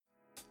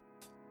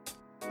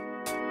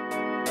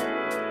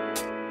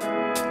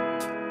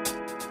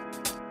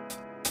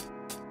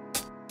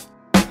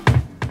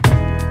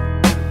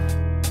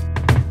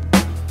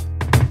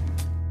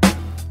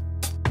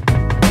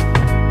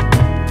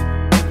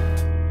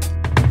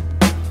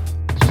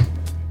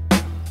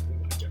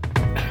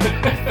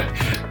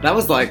That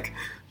was like,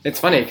 it's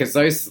funny because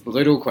those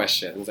little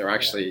questions are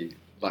actually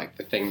like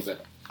the things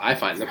that I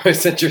find the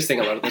most interesting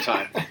a lot of the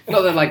time.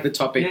 Not that like the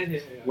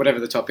topic, whatever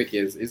the topic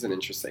is, isn't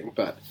interesting,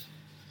 but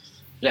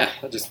yeah,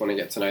 I just want to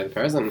get to know the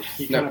person.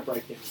 You kind of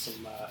break down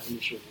some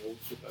initial walls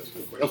with those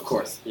kind of questions. Of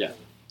course, yeah.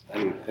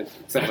 And it's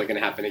definitely going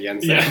to happen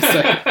again, so,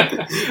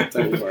 Yeah.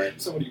 so don't worry.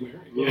 So what are you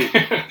wearing?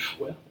 Yeah.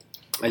 Well.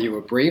 Are you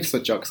a briefs or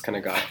jocks kind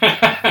of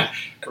guy?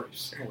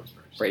 Briefs. Always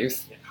briefs.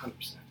 Briefs? Yeah,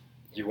 100%.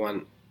 You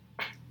want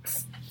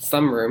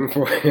some room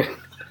for...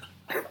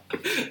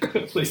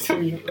 Please tell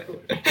me you're not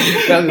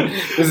recording.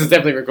 This is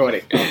definitely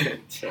recording.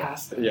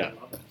 Fantastic. Yeah.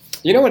 I love it.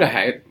 You know what I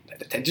hate?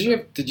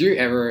 Did you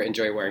ever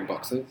enjoy wearing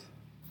boxers?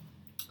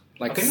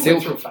 Like I think I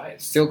went through a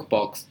phase. silk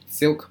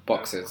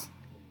boxers.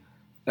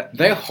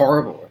 They're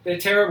horrible. They're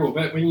terrible,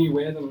 but when you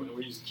wear them when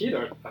you was a kid,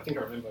 I think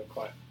I remember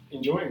quite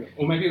enjoying them.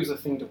 Or maybe it was a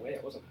thing to wear,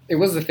 wasn't it? It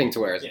was the thing to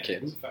wear as a It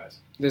kid. was a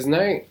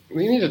phase.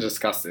 We need to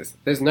discuss this.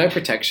 There's no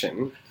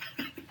protection.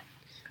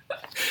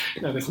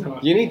 No, there's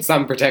not. You need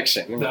some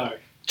protection. No.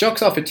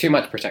 Jocks offer too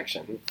much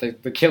protection. They're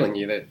killing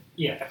you.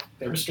 Yeah,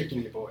 they're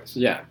restricting your boys.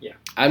 Yeah. Yeah.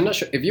 I'm not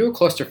sure. If you were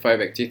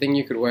claustrophobic, do you think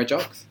you could wear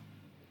jocks?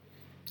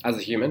 As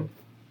a human?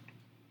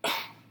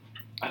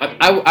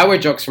 I wear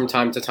jocks from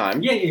time to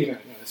time. Yeah, no,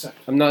 that's right.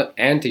 I'm not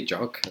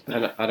anti-jock,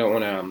 and I don't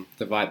want to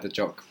divide the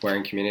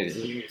jock-wearing You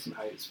community. get some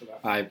haters for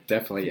that. I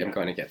definitely am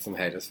going to get some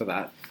haters for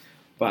that.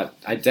 But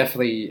I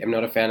definitely am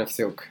not a fan of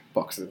silk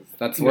boxes.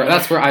 That's where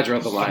I draw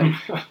the line.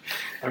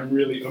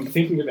 I'm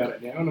thinking about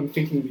it now, and I'm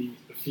thinking the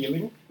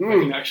feeling. I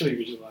can actually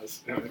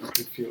visualize how it would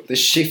feel. The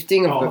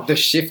shifting of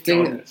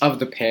goodness. of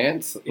the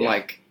pants,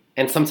 Yeah.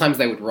 and sometimes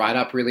they would ride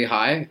up really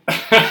high.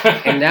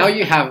 And now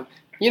you have,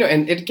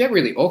 and it'd get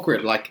really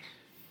awkward. Like,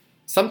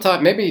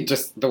 sometimes, maybe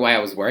just the way I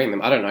was wearing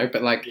them, I don't know,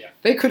 but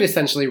they could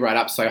essentially ride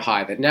up so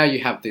high that now you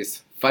have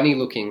this funny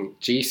looking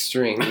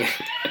G-string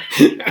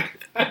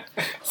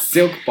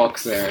silk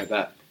boxer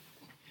that...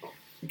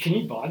 Can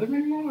you buy them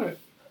anymore?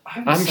 I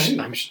haven't seen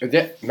them. I'm sure,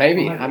 yeah,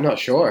 maybe, I'm not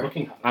sure.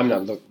 Looking hard. I'm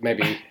not,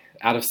 maybe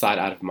out of sight,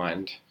 out of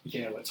mind.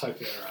 Yeah, let's hope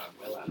they're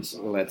well out of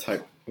sight.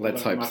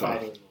 Let's hope My so.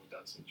 father-in-law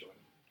does enjoy them.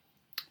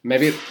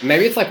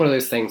 Maybe it's like one of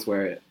those things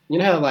where, you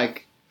know how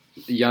like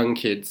young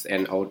kids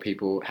and old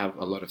people have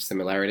a lot of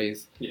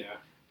similarities? Yeah.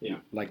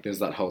 Like there's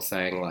that whole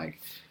saying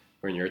like,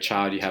 when you're a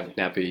child you have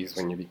nappies,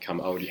 when you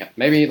become old you have...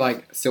 Maybe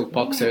like silk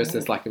boxers,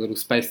 there's like a little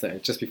space there.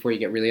 Just before you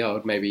get really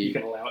old, maybe... You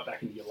can allow it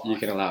back into your life. You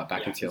can allow it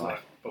back into your life.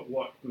 But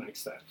what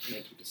makes that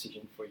mental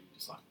decision for you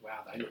just like, wow,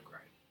 they look great?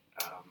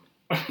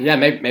 Yeah,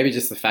 maybe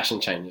just the fashion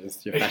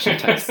changes, your fashion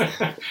taste.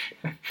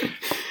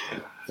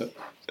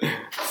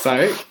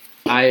 So,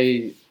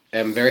 I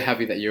am very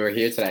happy that you are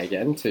here today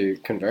again to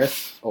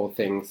converse all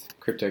things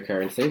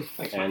cryptocurrency.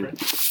 Thanks, and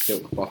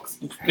silk box.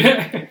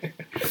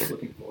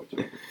 Looking forward to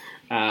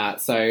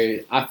it. So,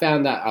 I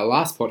found that our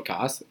last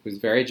podcast was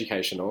very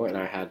educational and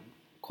I had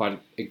quite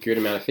a good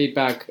amount of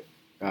feedback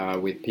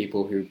with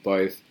people who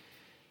both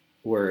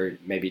were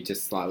maybe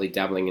just slightly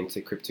dabbling into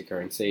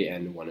cryptocurrency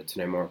and wanted to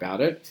know more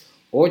about it,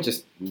 or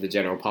just the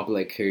general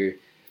public who,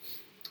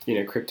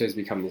 crypto has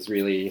become this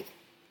really,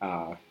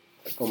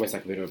 almost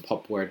like a bit of a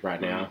pop word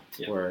right now,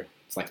 where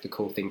it's like the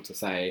cool thing to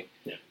say,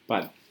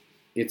 but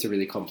it's a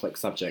really complex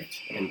subject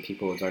and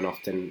people don't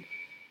often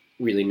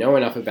really know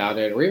enough about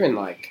it, or even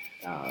like,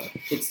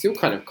 it's still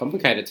kind of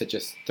complicated to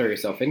just throw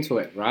yourself into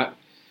it, right?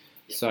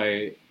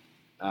 So,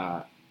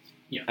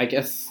 I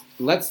guess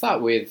let's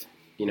start with,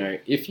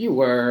 if you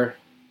were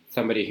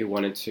somebody who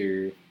wanted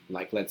to,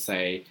 like, let's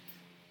say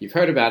you've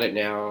heard about it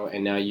now,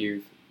 and now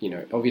you've,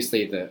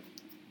 obviously the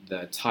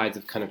tides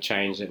have kind of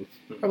changed, and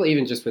probably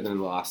even just within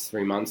the last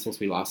 3 months since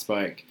we last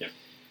spoke, I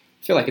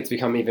feel like it's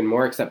become even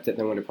more accepted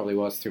than what it probably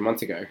was 3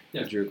 months ago.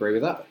 Yeah. Would you agree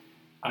with that?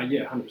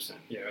 Yeah, 100%.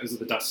 Yeah, as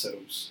the dust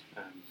settles,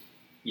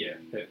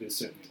 there's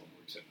certainly a lot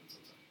more acceptance.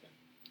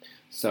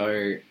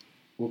 So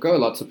we'll go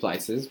lots of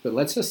places, but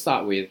let's just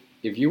start with,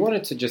 if you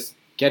wanted to just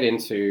get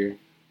into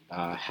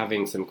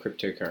having some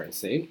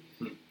cryptocurrency,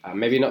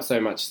 maybe not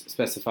so much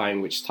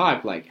specifying which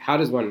type, like how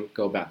does one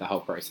go about the whole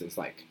process?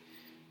 Like,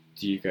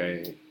 do you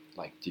go to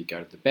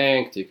the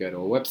bank? Do you go to a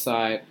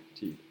website?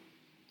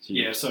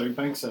 Yeah, so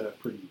banks are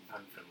pretty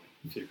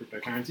unfriendly to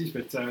cryptocurrencies,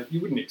 but you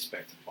wouldn't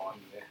expect to find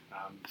them there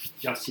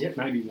just yet.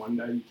 Maybe one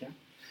day you can.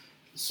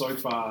 So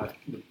far,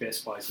 the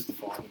best places to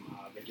find them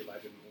are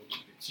regulated and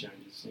audited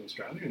exchanges in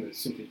Australia, and it's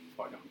simply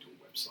by going to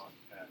a website.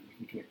 You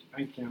can connect your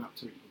bank account up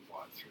to it. You can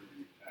buy it through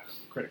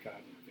a credit card,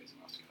 Visa,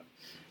 MasterCard.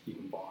 You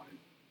can buy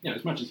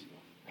as much as you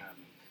want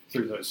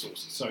through those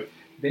sources. So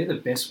they're the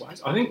best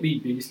ways. I think the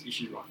biggest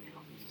issue right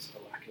now is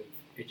a lack of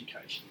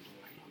education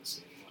and lack of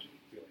understanding, like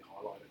you really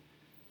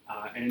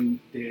highlighted. And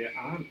there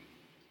aren't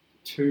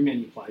too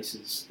many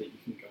places that you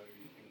can go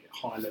and get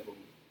high-level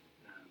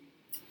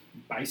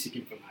basic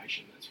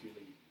information that's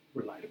really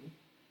relatable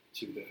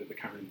to the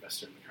current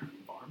investor and the current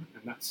environment,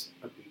 and that's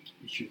a big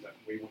issue that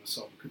we want to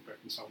solve at Crypto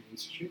Consulting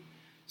Institute.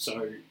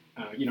 So,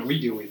 we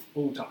deal with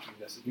all types of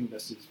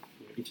investors,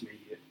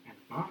 intermediate and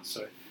advanced,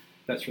 so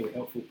that's really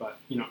helpful, but,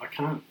 I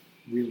can't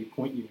really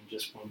point you in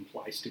just one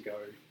place to go,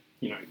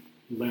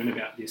 learn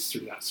about this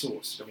through that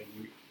source. I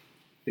mean,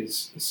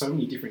 there's so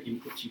many different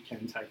inputs you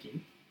can take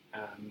in.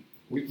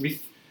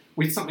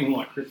 With something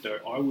like crypto,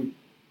 I would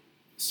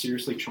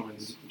seriously try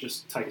and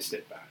just take a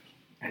step back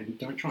and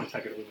don't try and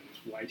take it all in.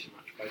 It's way too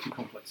much, way too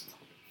complex.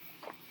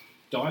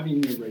 Dive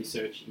in your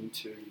research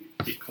into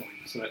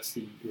Bitcoin. So that's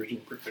the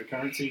original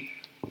cryptocurrency,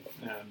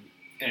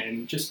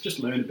 and just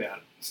learn about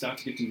it. Start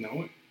to get to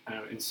know it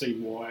and see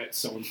why it's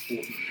so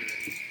important.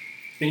 And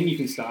then you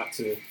can start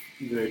to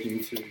verge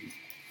into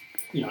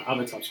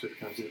other types of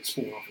cryptocurrency that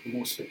spawn off of the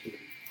more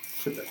speculative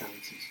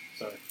cryptocurrencies.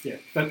 So yeah,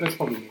 that's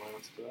probably my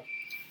answer to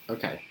that.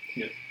 Okay.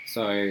 Yeah.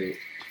 So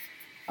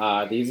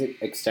these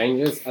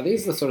exchanges, are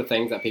these the sort of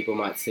things that people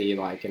might see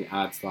like in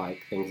ads,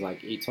 like things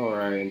like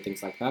eToro and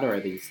things like that, or are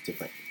these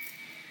different?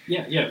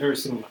 Yeah, very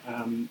similar.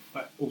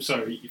 But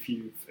also, if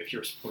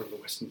you're a supporter of the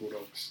Western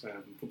Bulldogs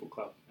football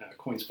club,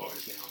 CoinSpot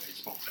is now a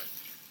sponsor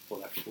for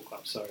that football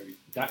club. So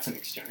that's an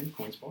exchange,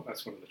 CoinSpot.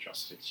 That's one of the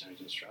trusted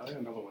exchanges in Australia.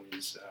 Another one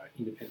is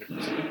Independent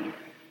Reserve.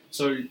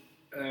 So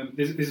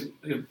there's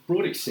a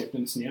broad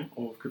acceptance now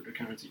of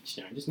cryptocurrency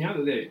exchanges. Now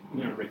that they're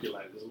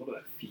regulated, there's a lot of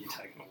that fear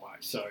taken away.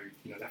 So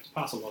they have to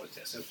pass a lot of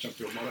tests. They have to jump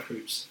through a lot of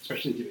hoops,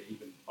 especially to be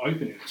even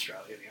open in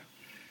Australia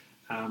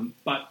now.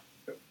 But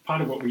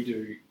part of what we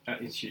do at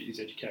the Institute is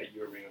educate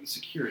you around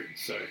security.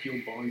 So if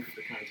you're buying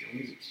cryptocurrency on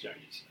these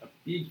exchanges, a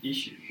big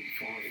issue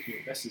we find with new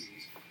investors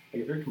is they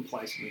get very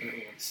complacent and don't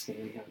really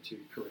understand how to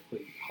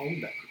correctly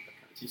hold that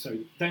cryptocurrency. So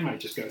they may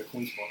just go to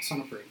CoinSpot,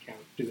 sign up for an account,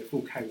 do their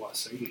full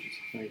KYC, which is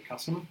know your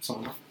customer,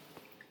 sign up,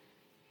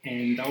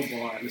 and they'll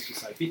buy, let's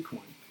just say,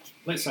 Bitcoin.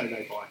 Let's say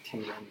they buy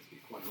 10 grams of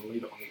Bitcoin and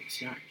leave it on the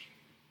exchange.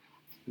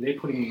 They're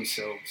putting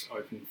themselves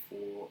open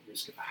for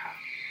risk of a hack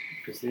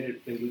because they're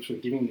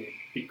literally giving their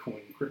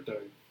Bitcoin crypto,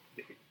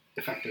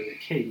 de facto their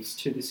keys,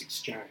 to this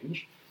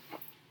exchange,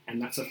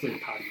 and that's a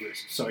third-party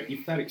risk. So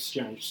if that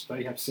exchange,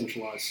 they have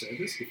centralised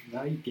servers, if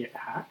they get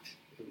hacked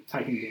and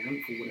taken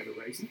down for whatever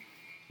reason,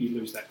 you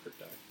lose that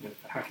crypto. And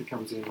if a hacker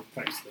comes in and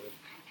takes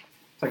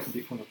the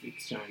Bitcoin off the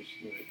exchange,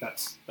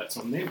 that's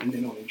on them, and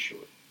they're not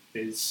insured.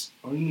 There's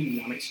only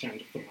one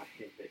exchange off the top of my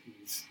head that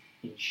is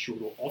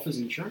insured or offers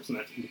insurance, and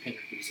that's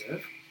Independent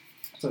Reserve.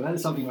 So that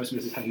is something most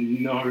investors have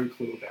no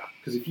clue about,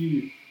 because if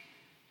you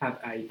have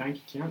a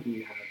bank account and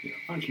you have a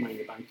bunch of money in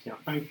your bank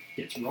account, bank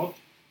gets robbed,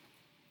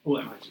 all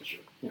that money's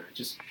insured. It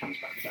just comes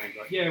back to the bank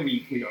like, yeah, we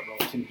got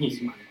robbed and here's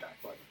your money back.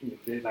 Like,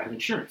 they have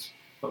insurance.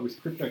 But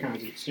with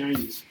cryptocurrency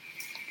exchanges,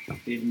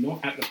 they're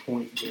not at the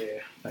point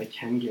where they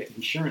can get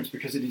insurance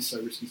because it is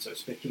so risky, so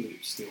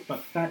speculative still.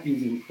 But that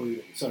is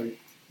improving. So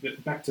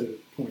back to the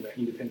point about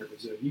Independent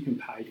Reserve, you can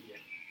pay to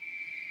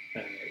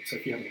get, so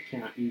if you have an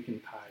account, you can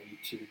pay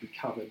to be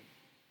covered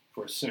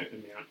for a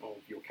certain amount of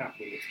your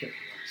capital that's kept on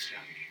the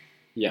exchange.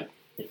 Yeah.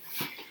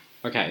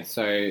 Okay,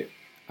 so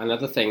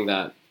another thing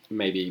that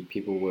maybe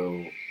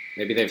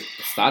they've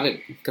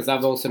started, because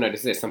I've also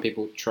noticed this, some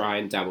people try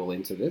and dabble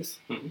into this,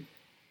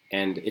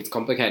 and it's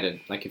complicated.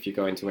 Like if you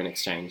go into an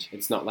exchange,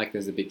 it's not like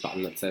there's a big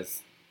button that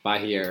says buy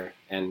here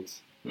and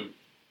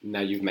now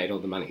you've made all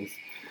the monies,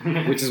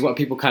 which is what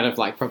people kind of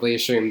like probably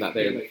assume that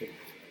they're...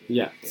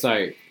 Yeah,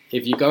 so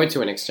if you go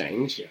into an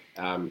exchange,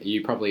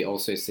 you probably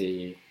also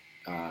see,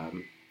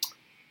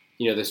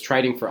 there's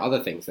trading for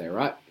other things there,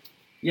 right?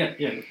 Yeah,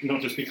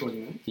 not just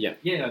Bitcoin. Yeah,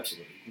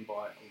 absolutely. You can buy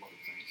a lot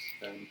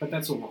of things, but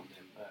that's all on them.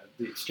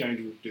 The exchange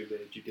will do their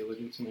due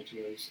diligence on each of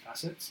those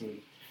assets, and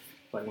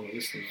if they want to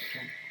list them, they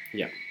can.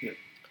 Yeah.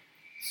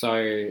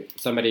 So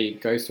somebody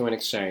goes to an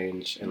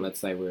exchange, and let's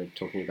say we're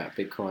talking about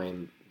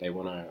Bitcoin. They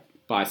want to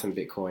buy some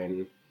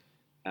Bitcoin.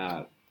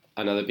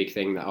 Another big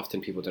thing that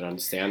often people don't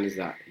understand is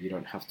that you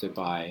don't have to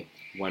buy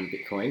one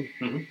Bitcoin.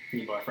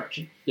 You buy a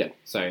fraction. Yeah.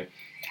 So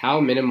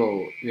how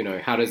minimal,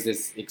 how does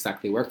this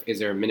exactly work? Is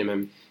there a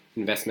minimum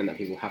investment that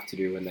people have to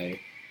do when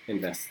they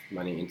invest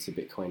money into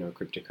Bitcoin or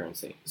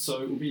cryptocurrency?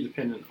 So it will be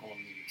dependent on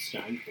the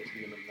exchange, the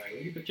minimum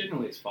they leave, but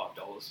generally it's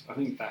 $5. I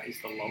think that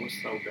is the lowest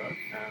they'll go.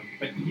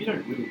 But you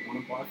don't really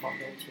want to buy $5 worth,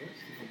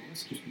 if I'm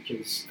honest, just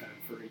because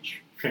for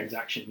each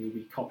transaction you'll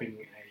be copying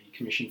a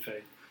commission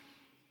fee,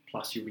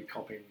 plus you'll be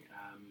copying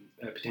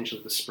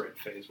potentially the spread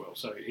fee as well.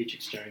 So each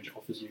exchange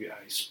offers you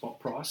a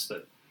spot price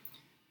that,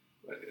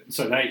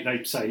 so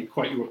they say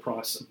quote you a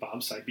price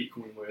above, say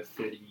Bitcoin worth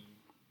 30,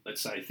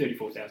 let's say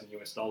 $34,000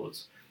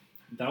 US.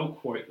 They'll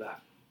quote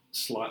that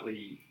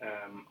slightly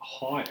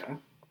higher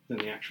than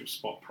the actual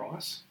spot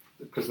price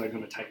because they're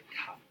going to take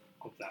a cut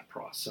of that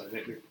price. So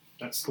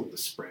that's called the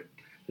spread.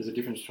 There's a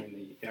difference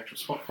between the actual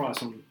spot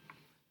price on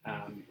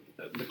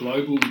the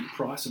global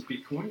price of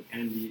Bitcoin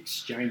and the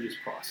exchange's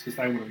price, because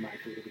they want to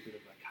make a little bit of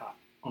a cut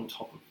on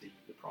top of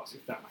the price,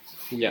 if that makes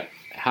sense. Yeah.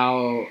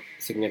 How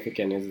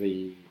significant is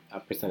the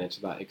percentage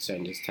that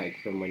exchanges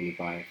take from when you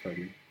buy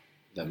from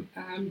them?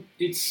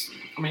 It's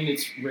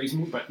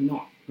reasonable, but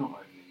not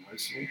overly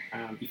noticeable.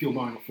 If you're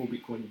buying a full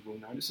Bitcoin, you will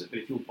notice it, but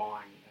if you're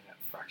buying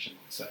a fraction,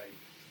 let's say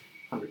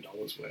 $100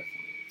 worth,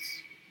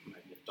 it's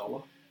maybe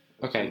 $1.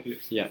 Okay,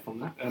 yeah. From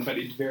that, but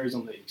it varies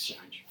on the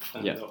exchange.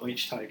 Yeah. They'll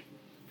each take,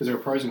 because there are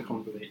pros and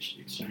cons with each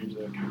exchange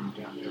that are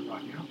currently out there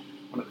right now.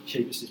 One of the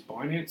cheapest is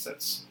Binance.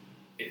 That's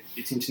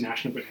it's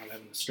international, but now they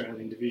have an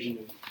Australian division,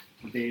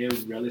 and they're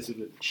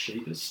relatively the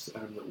cheapest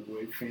that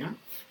we've found.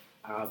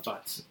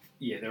 But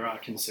yeah, there are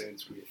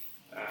concerns with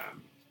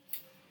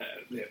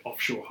their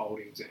offshore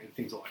holdings and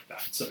things like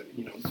that. So,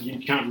 you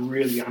can't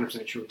really be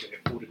 100% sure of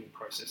their auditing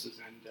processes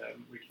and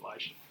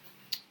regulation.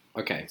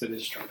 Okay. So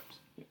there's trade-offs.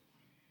 Yeah.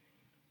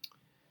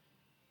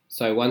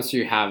 So once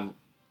you have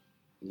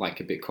like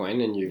a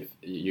Bitcoin and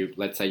you've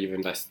let's say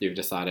you've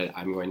decided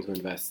I'm going to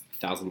invest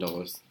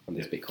 $1,000 on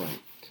this Bitcoin.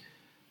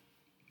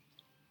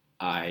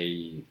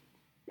 I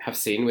have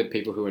seen with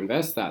people who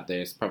invest that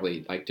there's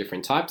probably like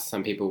different types.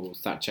 Some people will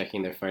start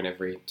checking their phone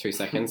every 2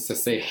 seconds to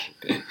see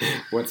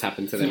what's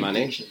happened to their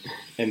money.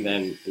 And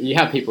then you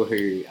have people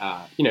who,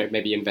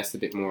 maybe invest a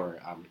bit more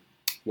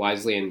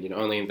wisely and,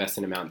 only invest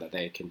an amount that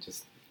they can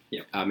just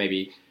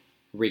maybe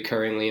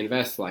recurringly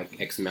invest like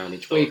X amount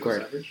each week.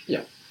 Or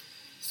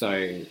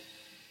So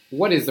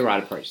what is the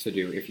right approach to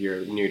do if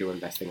you're new to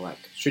investing? Like,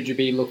 should you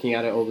be looking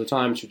at it all the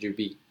time? Should you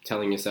be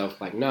telling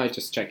yourself like, no,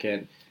 just check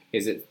it?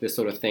 Is it the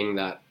sort of thing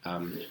that,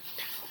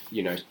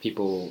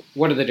 people,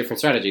 what are the different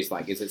strategies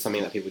like? Is it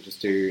something that people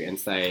just do and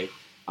say,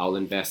 I'll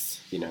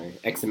invest,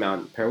 X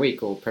amount per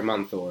week or per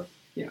month or...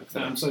 Yeah,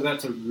 so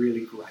that's a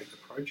really great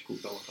approach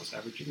called dollar cost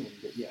averaging. And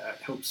it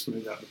helps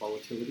smooth out the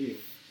volatility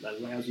and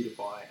allows you to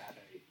buy at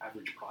an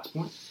average price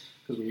point.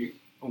 Because we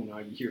all know,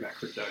 you hear about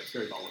crypto, it's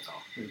very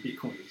volatile. And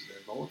Bitcoin is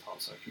very volatile,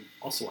 so it can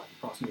oscillate.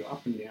 The price can go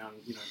up and down,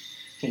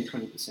 10,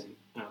 20%.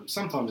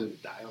 Sometimes in a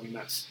day. I mean,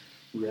 that's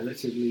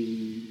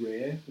relatively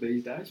rare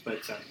these days, but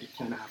it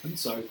can happen.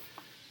 So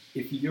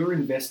if you're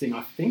investing,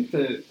 I think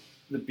the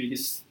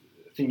biggest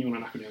thing you want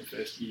to knuckle down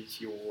first is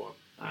your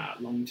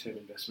long-term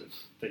investment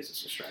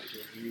thesis or strategy.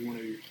 And you want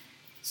to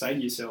say to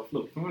yourself,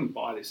 look, if I want to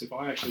buy this, if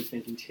I actually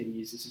think in 10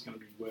 years this is going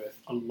to be worth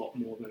a lot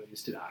more than it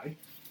is today,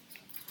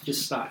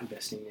 just start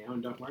investing now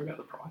and don't worry about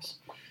the price.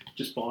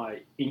 Just buy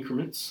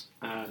increments,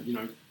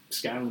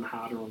 scaling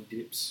harder on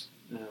dips.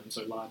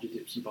 So larger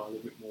dips, you buy a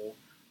little bit more.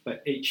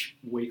 But each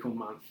week or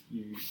month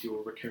you do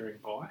a recurring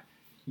buy.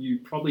 You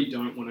probably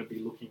don't want to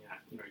be looking at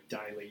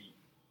daily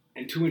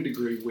and to a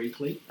degree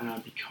weekly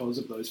because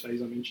of those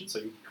fees I mentioned. So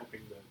you'll be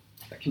copying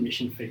that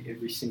commission fee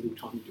every single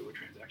time you do a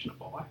transaction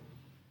or buy.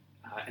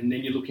 And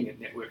then you're looking at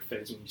network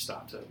fees when you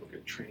start to look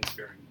at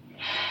transferring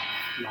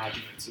large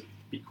amounts of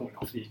Bitcoin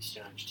off the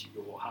exchange to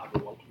your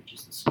hardware wallet, which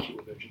is the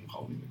secure version of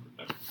holding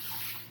the crypto.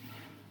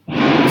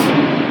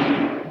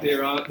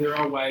 So there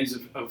are ways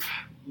of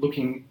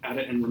looking at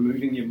it and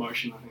removing the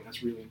emotion. I think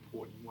that's really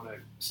important. You want to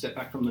step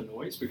back from the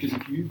noise, because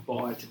if you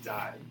buy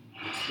today,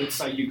 let's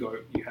say you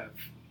have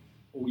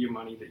all your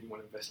money that you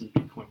want to invest in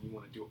Bitcoin, you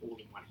want to do it all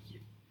in one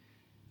hit.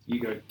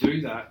 You go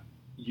do that,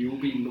 you'll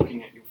be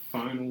looking at your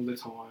phone all the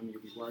time,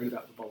 you'll be worried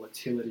about the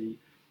volatility,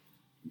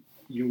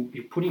 you're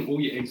putting all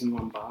your eggs in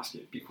one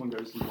basket. Bitcoin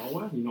goes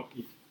lower, you're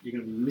going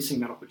to be missing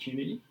that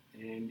opportunity.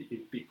 And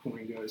if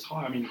Bitcoin goes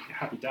high, I mean,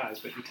 happy days,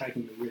 but you're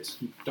taking the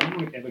risk. You don't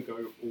want to ever go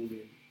all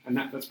in. And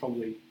that's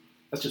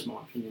just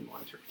my opinion, my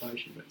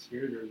interpretation, but it's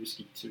very, very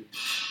risky to,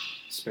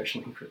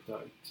 especially in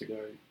crypto, to go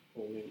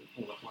all in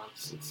all at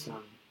once. It's,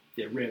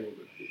 rarely a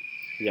good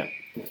idea.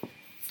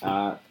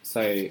 Yeah.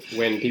 So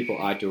when people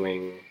are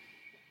doing,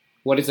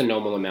 what is a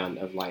normal amount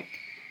of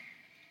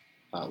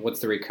what's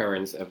the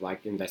recurrence of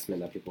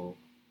investment that people,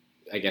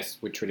 I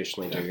guess, would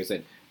traditionally do? Is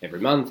it every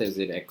month? Is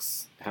it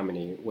X? How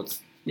many?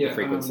 What's the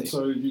frequency?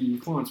 So the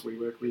clients we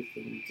work with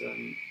and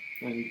to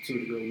a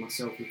degree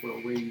myself as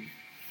well,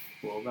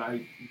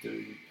 they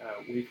do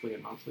weekly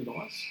and monthly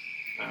buys.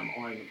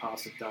 I in the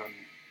past have done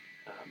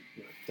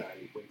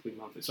daily, weekly,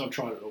 monthly. So I've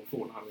tried it all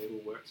fortnightly, it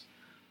all works.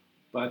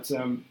 But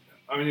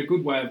a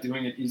good way of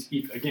doing it is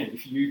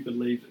if you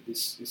believe that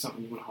this is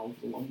something you want to hold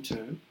for the long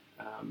term,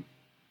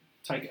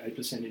 take a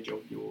percentage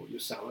of your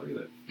salary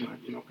that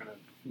you're not going to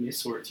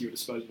miss, or it's your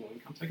disposable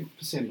income. Take a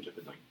percentage of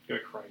it, don't go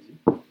crazy.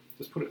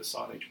 Just put it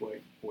aside each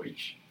week or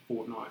each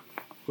fortnight,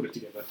 put it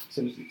together,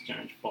 send it to the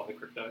exchange, buy the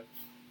crypto,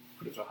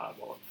 put it to a hard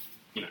wallet.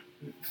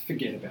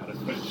 Forget about it.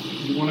 But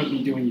you want to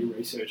be doing your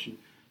research and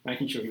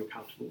making sure you're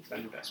comfortable with that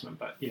investment.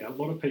 But a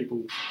lot of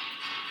people,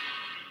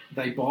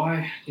 they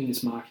buy in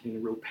this market in a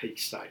real peak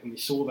state. And we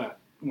saw that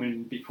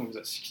when Bitcoin was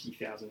at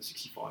 60,000,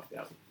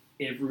 65,000.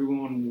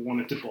 Everyone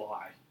wanted to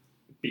buy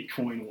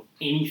Bitcoin or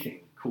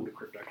anything called a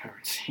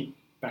cryptocurrency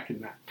back in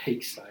that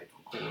peak state,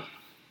 I'll call it.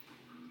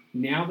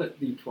 Now that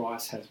the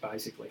price has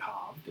basically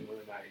halved and we're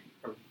in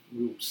a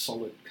real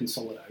solid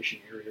consolidation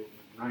area,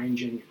 we're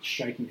ranging, it's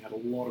shaking out a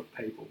lot of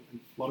people, and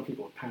a lot of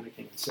people are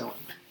panicking and selling.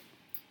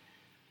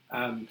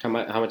 How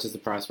much is the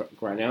price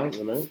right now at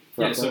the moment?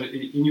 So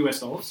in US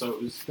dollars, so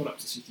it got up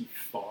to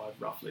 65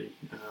 roughly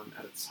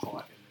at its height, and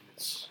then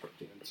it's dropped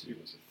down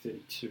to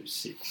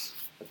 32.6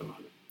 at the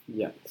moment.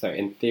 Yeah, so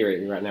in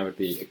theory, right now would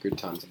be a good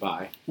time to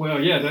buy.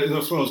 Well, yeah,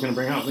 that's what I was going to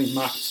bring up. I think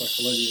market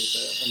psychology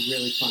is a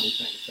really funny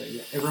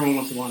thing. So, everyone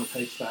wants to buy in a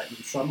peak state, and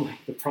suddenly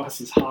the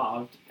price is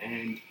halved,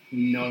 and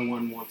no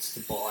one wants to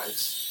buy.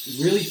 It's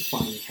really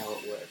funny how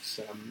it works.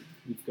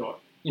 You've got,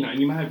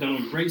 you may have done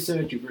all your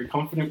research, you're very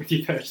confident with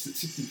your purchase at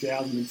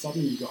 60,000, and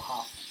suddenly you've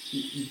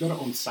got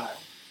it on sale.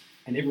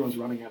 and everyone's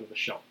running out of the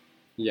shop.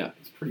 Yeah.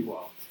 It's pretty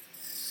wild.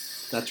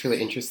 That's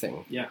really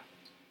interesting. Yeah.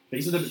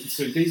 These are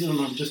the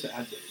moments, just to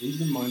add there,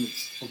 these are the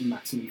moments of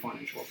maximum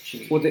financial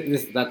opportunity. Well,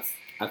 that's,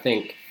 I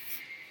think,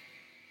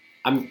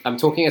 I'm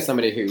talking as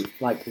somebody who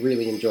like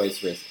really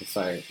enjoys risk,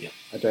 so Yeah.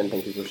 I don't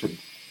think people should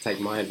take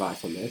my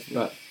advice on this.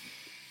 But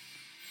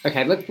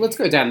okay, let's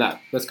go down that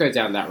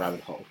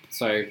rabbit hole.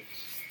 So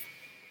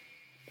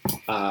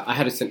I've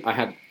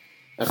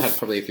had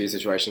probably a few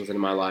situations in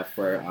my life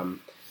where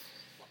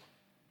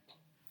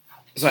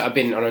so I've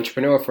been an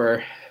entrepreneur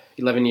for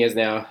 11 years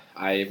now.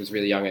 I was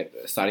really young at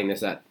starting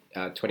this at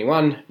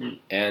 21,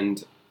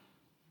 and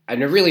I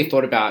never really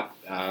thought about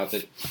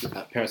the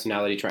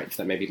personality traits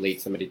that maybe lead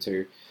somebody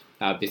to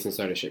business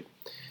ownership,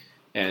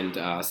 and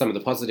some of the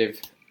positive,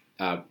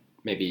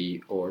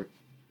 maybe, or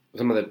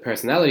some of the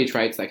personality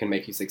traits that can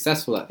make you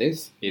successful at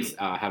this is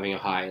having a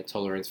high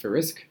tolerance for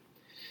risk.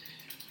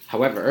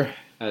 However,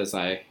 as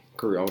I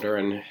grew older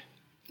and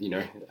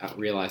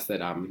realized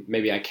that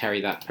maybe I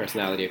carry that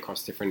personality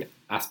across different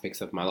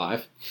aspects of my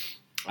life,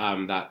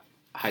 that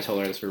high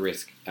tolerance for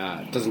risk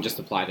doesn't just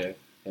apply to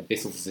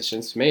business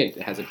decisions. For me,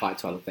 it has applied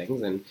to other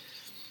things, and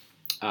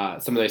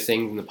some of those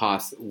things in the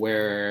past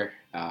were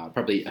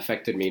probably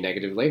affected me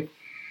negatively.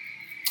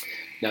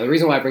 Now, the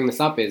reason why I bring this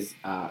up is,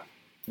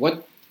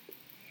 what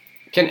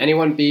can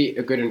anyone be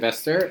a good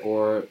investor,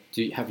 or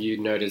have you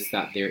noticed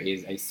that there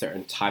is a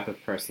certain type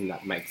of person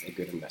that makes a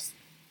good investor?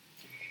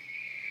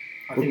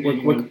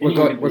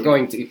 We're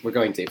going deep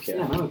here.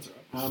 Yeah, no, that's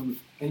right.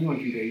 Anyone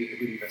can be a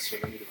good investor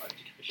with any of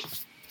education.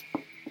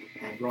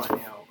 And right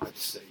now, I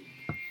just see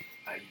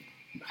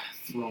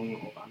a throng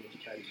of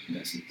uneducated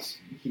investors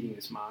hitting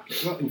this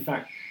market. Well, in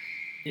fact,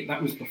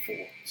 that was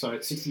before. So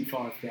at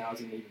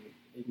 65,000, even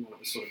when it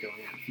was sort of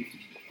going at 50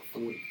 to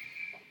 40,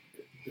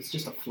 there's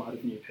just a flood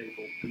of new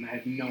people, and they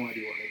have no idea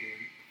what they're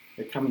doing.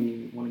 They're coming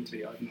in wanting to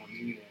be overnight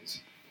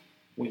millionaires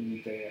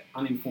when they're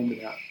uninformed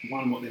about,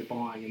 one, what they're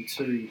buying, and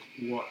two,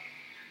 what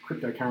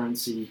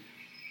cryptocurrency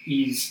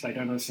is. They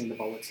don't understand the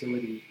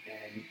volatility,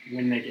 and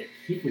when they get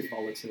hit with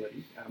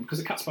volatility, because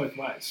it cuts both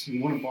ways.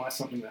 You want to buy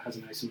something that has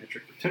an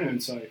asymmetric return,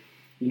 so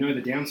you know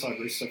the downside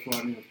risk. So for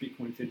right now, with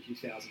Bitcoin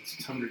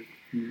 32,600,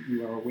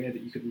 you are aware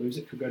that you could lose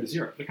it, could go to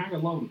zero. But it can't go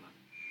lower than that.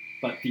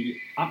 But the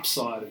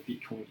upside of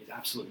Bitcoin is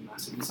absolutely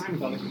massive. The same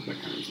with other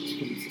cryptocurrencies,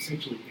 because it's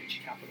essentially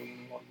venture capital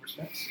in a lot of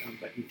respects,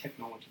 but in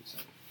technology. So,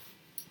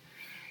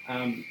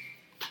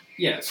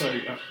 so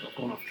I've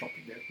gone off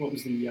topic there. What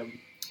was the...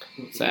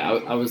 So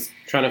I was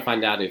trying to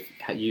find out if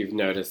you've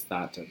noticed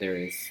that there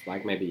is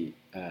like maybe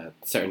a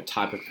certain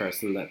type of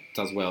person that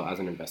does well as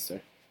an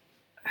investor.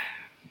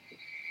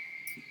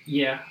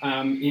 Yeah,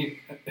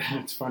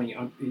 it's funny.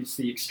 It's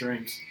the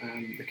extremes: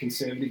 the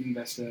conservative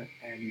investor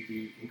and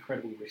the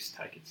incredible risk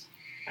takers.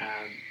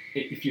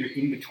 If you're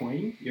in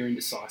between, you're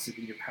indecisive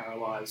and you're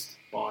paralysed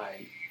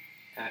by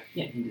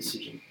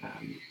indecision.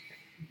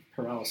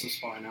 Paralysis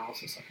by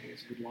analysis, I think,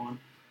 is a good line.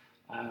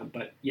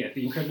 But yeah,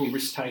 the incredible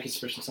risk takers,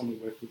 especially some we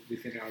work with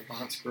within our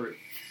advanced group,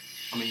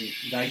 I mean,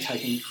 they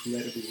take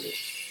incredible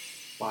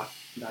risk, but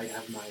they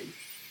have made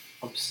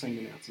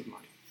obscene amounts of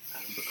money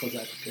because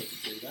they're prepared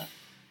to do that.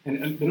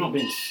 And they're not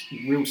being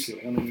real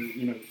silly. I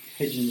mean,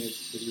 hedging the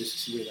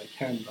risks where they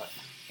can, but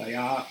they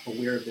are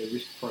aware of their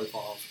risk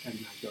profiles and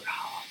they go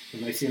hard.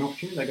 When they see an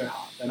opportunity, they go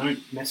hard. They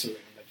don't mess around.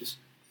 They just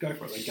go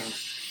for it. They gun it.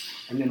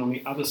 And then on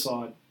the other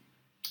side,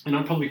 and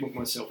I'd probably put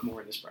myself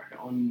more in this bracket,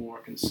 I'm more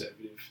a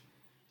conservative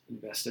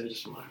investor,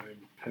 just from my own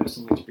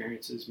personal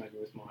experiences, maybe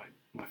with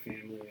my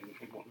family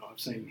and whatnot. I've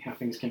seen how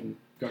things can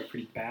go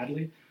pretty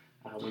badly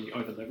when you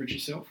over-leverage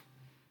yourself,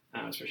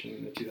 especially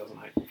in the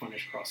 2008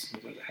 financial crisis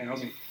in terms of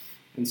housing.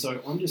 And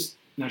so I'm just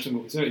naturally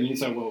more conservative. And you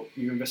say, well,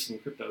 you're investing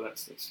in crypto,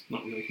 that's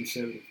not really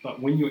conservative.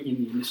 But when you're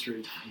in the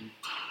industry, you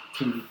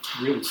can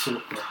really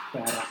sort the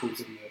bad apples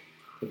and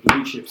the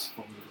blue chips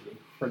from the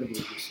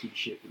incredibly risky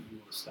shit that you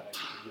want to stay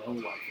well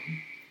away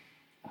from.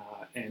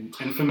 And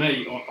for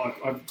me,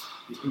 I've,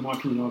 in my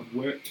opinion, I've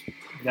worked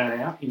that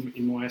out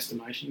in my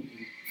estimation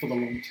for the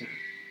long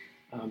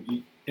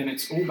term. And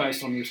it's all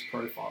based on risk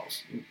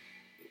profiles,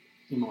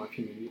 in my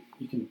opinion.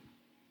 You can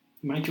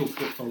make your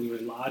portfolio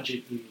larger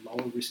in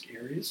lower risk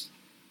areas,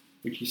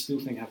 which you still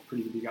think have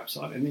pretty big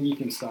upside, and then you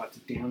can start to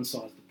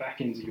downsize the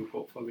back ends of your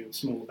portfolio in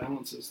smaller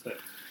balances that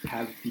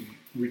have the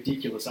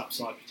ridiculous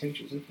upside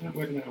potentials. And if they don't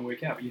work, they don't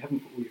work out, but you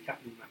haven't put all your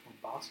capital in that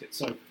one basket.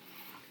 So,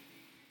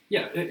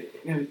 yeah,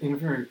 in a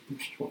very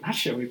short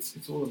nutshell,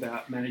 it's all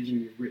about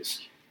managing your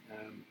risk.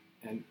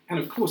 And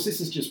of course,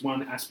 this is just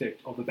one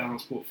aspect of the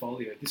balanced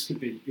portfolio. This could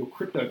be your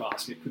crypto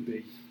basket, could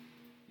be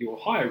your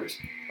higher risk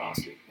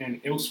basket, and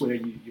elsewhere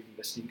you've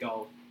invested in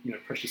gold, other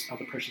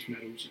precious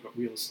metals, you've got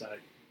real estate,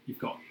 you've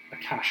got a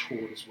cash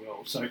hoard as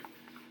well. So,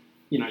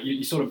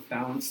 you sort of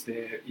balance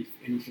there if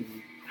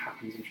anything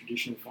happens in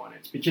traditional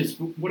finance, because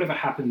whatever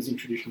happens in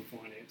traditional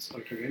finance,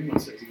 okay, anyone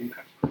says it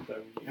impacts crypto.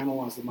 When you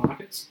analyse the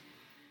markets,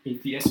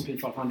 if the S&P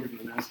 500 and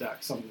the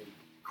Nasdaq suddenly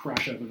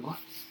crash overnight,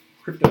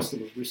 crypto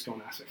still is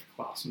risk-on asset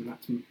class, and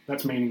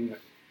that's meaning that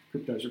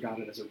crypto is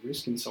regarded as a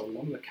risk, and so a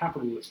lot of the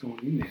capital that's gone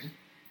in there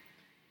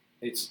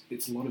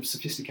it's a lot of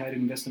sophisticated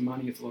investor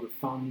money, it's a lot of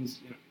funds,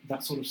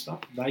 that sort of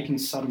stuff. They can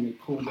suddenly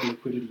pull their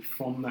liquidity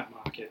from that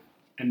market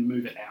and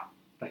move it out.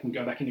 They can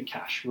go back into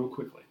cash real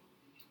quickly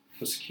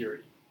for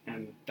security,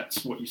 and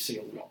that's what you see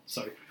a lot.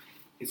 So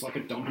it's like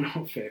a domino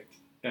effect.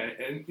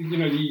 And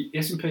the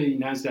S&P,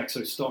 Nasdaq,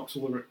 so stocks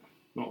not all around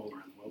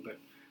the world, but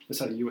let's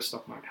say the US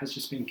stock market has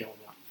just been going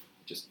up,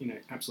 just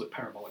absolute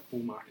parabolic bull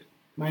market,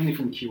 mainly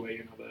from QE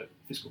and other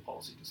fiscal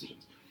policy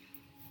decisions.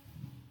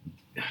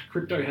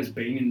 Crypto has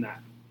been in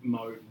that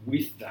mode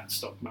with that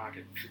stock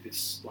market for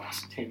this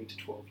last 10 to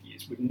 12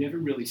 years. We've never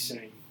really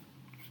seen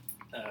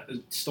a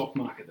stock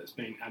market that's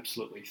been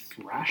absolutely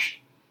thrashed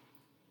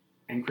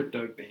and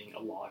crypto being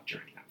alive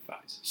during that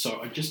phase.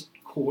 So I just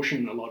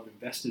caution a lot of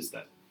investors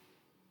that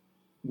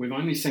we've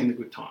only seen the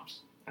good times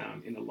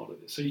in a lot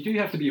of this. So you do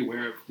have to be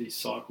aware of the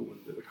cycle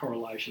and the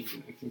correlations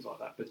and things like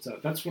that.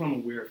 But that's what I'm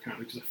aware of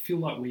currently, because I feel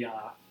like we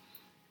are,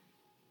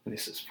 and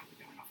this is probably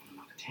going off on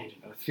another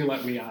tangent, but I feel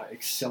like we are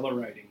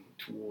accelerating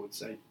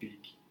towards a big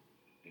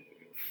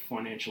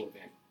financial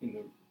event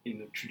in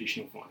the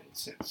traditional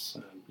finance sense.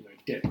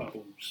 Debt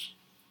bubbles,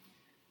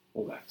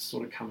 all that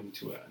sort of coming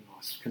to a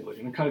nice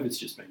conclusion. And COVID's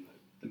just been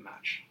the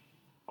match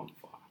on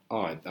fire.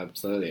 Oh,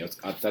 absolutely.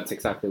 That's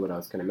exactly what I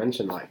was going to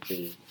mention. Like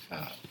the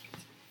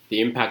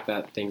impact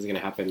that things are going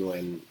to happen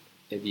when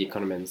the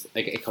economies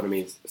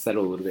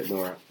settle a little bit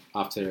more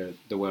after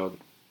the world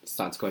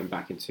starts going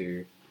back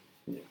into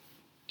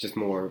just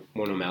more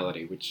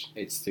normality, which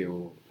it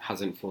still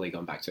hasn't fully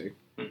gone back to.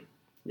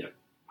 Yeah,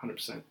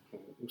 100%.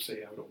 We'll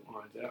see how it all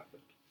irons out.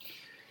 But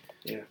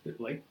yeah, a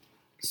bit late.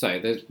 So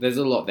there's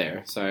a lot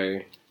there. So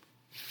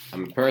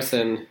I'm a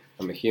person.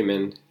 I'm a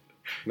human.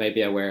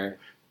 Maybe I wear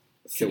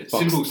silk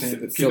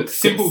boxes.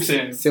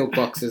 Silk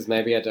boxes.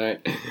 Maybe I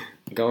don't.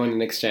 Go on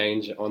an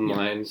exchange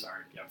online.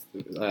 Yeah,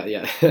 sorry.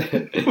 Yeah.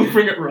 We'll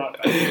bring it right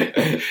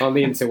back. On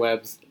the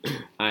interwebs,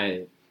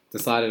 I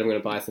decided I'm going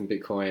to buy some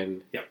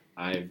Bitcoin. Yep.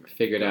 I've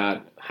figured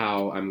out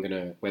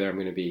whether I'm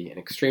going to be an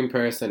extreme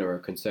person or a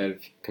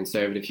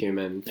conservative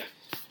human. Yep.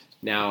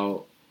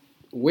 Now,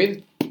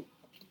 I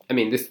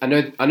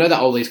know that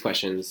all these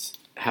questions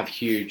have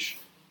huge,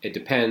 it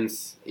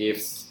depends,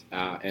 ifs,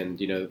 and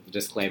the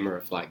disclaimer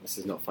of like, this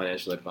is not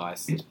financial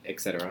advice,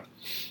 etc.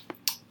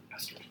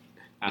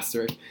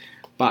 Asterisk.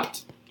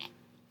 But,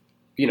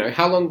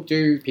 how long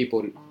do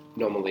people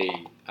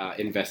normally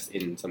invest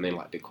in something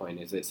like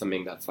Bitcoin? Is it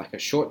something that's like a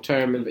short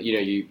term, and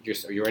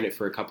you're in it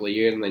for a couple of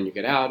years and then you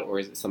get out, or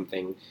is it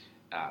something,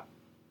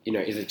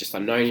 is it just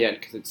unknown yet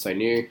because it's so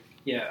new?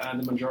 Yeah,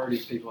 the majority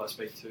of people I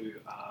speak to,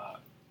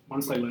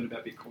 once they learn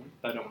about Bitcoin,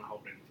 they don't want to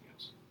hold anything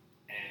else,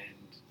 and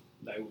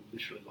they will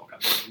literally lock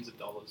up millions of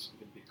dollars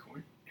within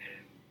Bitcoin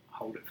and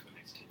hold it for the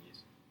next 10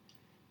 years.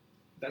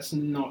 That's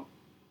not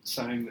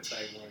saying that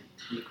they won't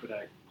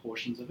liquidate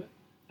portions of it,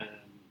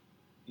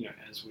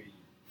 as we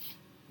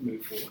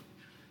move forward.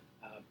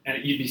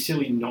 And you'd be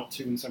silly not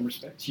to in some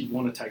respects. You'd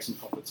want to take some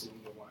profits along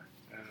the way.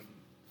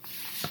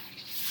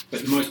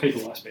 But most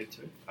people I speak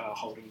to are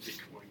holding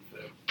Bitcoin for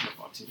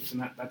 5 years,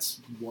 and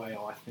that's the way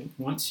I think.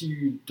 Once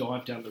you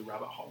dive down the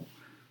rabbit hole,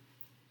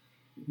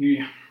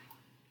 you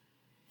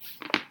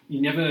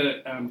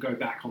never go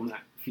back on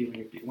that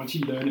feeling of Bitcoin. Once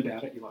you learn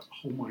about it, you're like,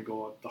 oh my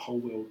God, the whole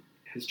world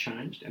has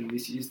changed, and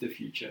this is the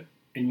future.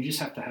 And you just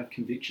have to have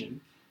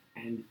conviction,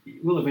 and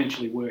it will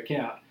eventually work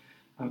out.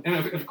 And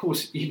of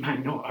course, it may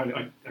not.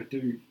 I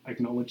do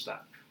acknowledge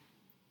that.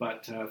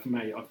 But for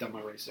me, I've done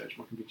my research.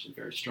 My conviction is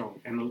very strong.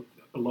 And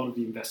a lot of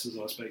the investors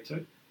I speak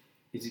to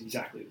is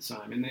exactly the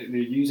same. And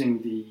they're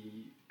using the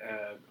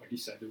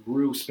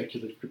real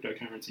speculative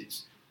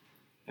cryptocurrencies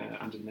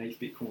underneath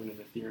Bitcoin and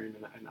Ethereum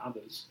and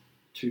others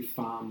to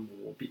farm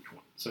more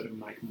Bitcoin, so to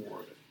make more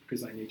of it,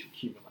 because they need to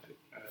accumulate it.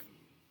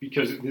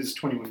 Because there's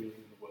 21 million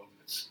in the world,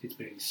 and it's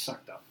being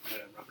sucked up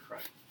at a rapid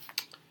rate.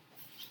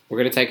 We're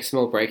going to take a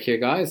small break here,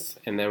 guys,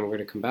 and then we're going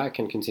to come back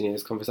and continue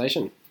this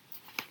conversation.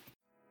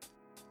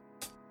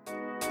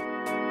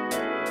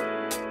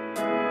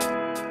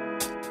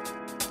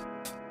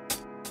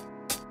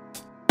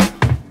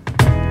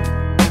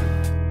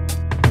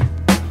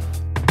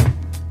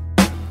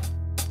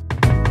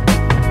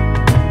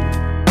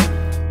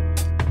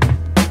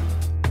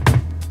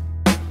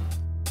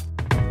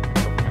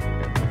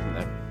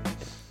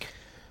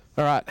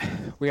 All right,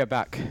 we are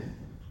back.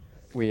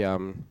 We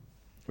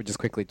just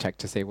quickly checked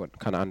to see what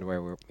kind of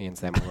underwear me and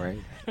Sam were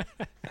wearing.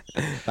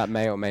 That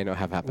may or may not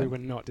have happened. We were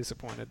not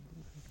disappointed.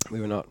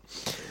 We were not.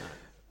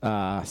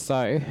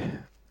 So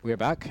we're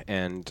back,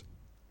 and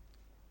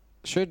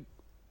all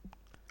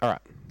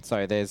right.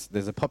 So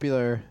there's a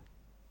popular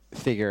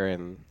figure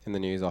in the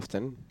news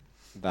often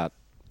that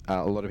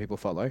a lot of people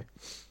follow,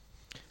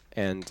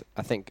 and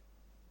I think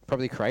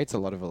probably creates a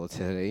lot of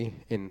volatility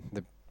in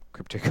the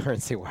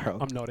cryptocurrency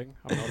world. I'm nodding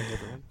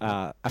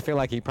everyone. I feel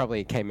like he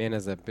probably came in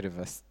as a bit of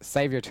a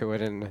savior to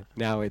it, and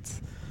now it's,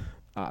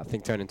 I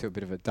think, turned into a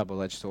bit of a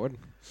double-edged sword.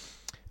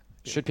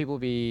 Should people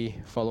be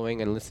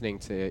following and listening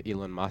to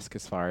Elon Musk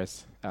as far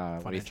as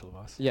Financial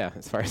advice? Yeah,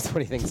 as far as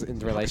what he thinks in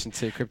relation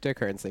to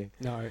cryptocurrency.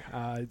 No,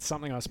 it's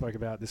something I spoke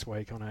about this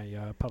week on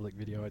a public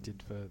video I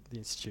did for the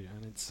Institute,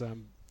 and it's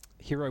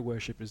hero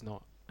worship is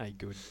not a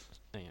good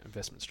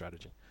investment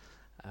strategy.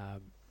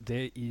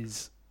 There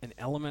is an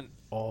element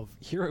of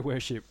hero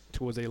worship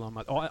towards Elon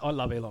Musk. I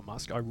love Elon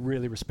Musk. I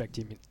really respect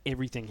him in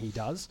everything he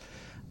does,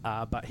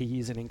 but he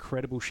is an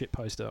incredible shit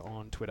poster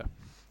on Twitter.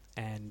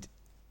 And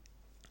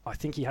I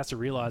think he has to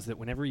realise that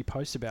whenever he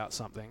posts about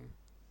something,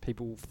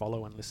 people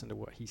follow and listen to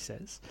what he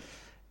says.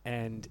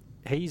 And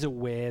he's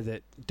aware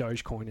that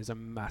Dogecoin is a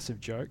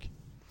massive joke.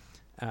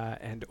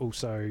 And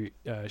also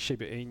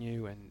Shiba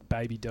Inu and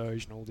Baby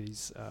Doge and all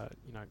these,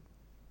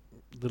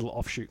 little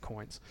offshoot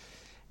coins.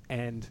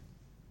 And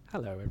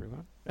hello,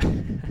 everyone.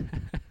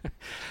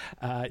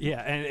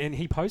 And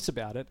he posts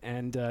about it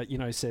and,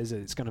 says that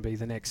it's going to be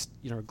the next,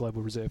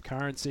 global reserve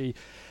currency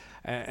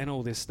and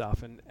all this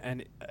stuff.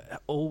 And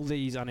all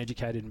these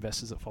uneducated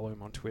investors that follow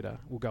him on Twitter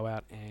will go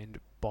out and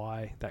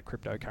buy that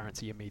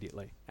cryptocurrency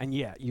immediately. And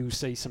yeah, you'll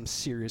see some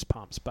serious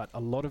pumps. But a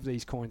lot of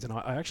these coins, and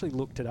I actually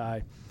looked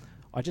today,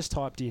 I just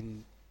typed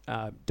in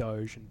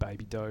Doge and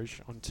Baby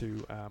Doge onto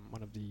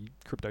one of the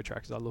crypto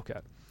trackers I look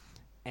at.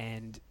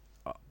 And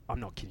I'm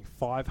not kidding,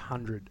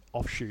 500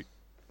 offshoot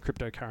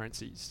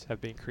cryptocurrencies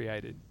have been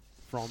created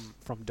from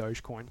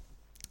Dogecoin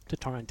to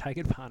try and take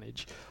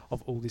advantage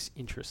of all this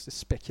interest, this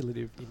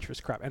speculative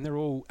interest crap. And they're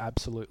all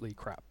absolutely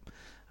crap.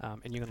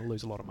 And you're going to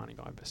lose a lot of money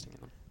by investing in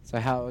them. So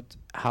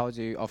how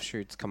do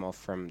offshoots come off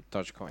from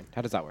Dogecoin?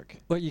 How does that work?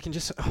 Well, you can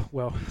just,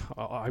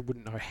 I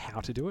wouldn't know how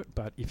to do it,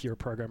 but if you're a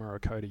programmer or a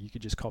coder, you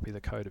could just copy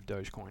the code of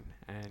Dogecoin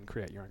and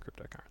create your own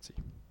cryptocurrency.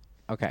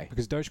 Okay.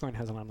 Because Dogecoin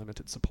has an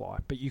unlimited supply,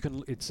 but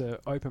it's an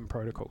open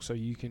protocol, so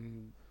you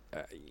can,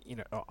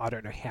 I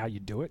don't know how you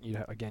do it. You'd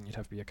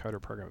have to be a coder or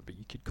programmer, but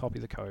you could copy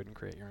the code and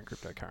create your own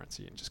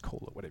cryptocurrency and just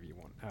call it whatever you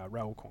want.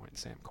 Railcoin,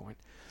 Samcoin.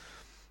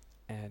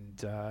 And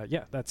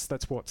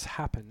that's what's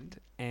happened.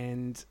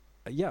 And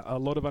a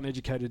lot of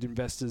uneducated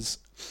investors,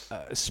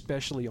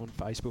 especially on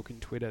Facebook and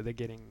Twitter, they're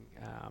getting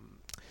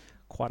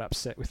quite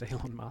upset with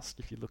Elon Musk.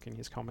 If you look in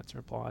his comments and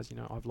replies,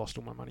 I've lost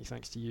all my money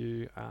thanks to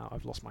you.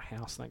 I've lost my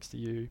house thanks to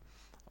you.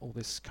 All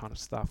this kind of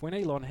stuff. When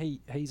Elon,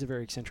 he's a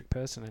very eccentric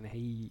person and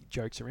he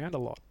jokes around a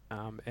lot.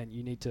 And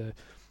you need to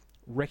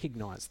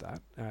recognize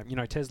that.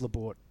 Tesla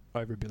bought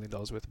over $1 billion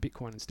worth of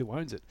Bitcoin and still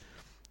owns it.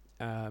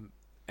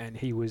 And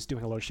he was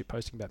doing a lot of shit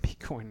posting about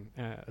Bitcoin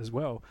as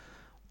well.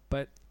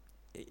 But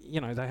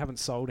they haven't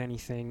sold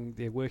anything.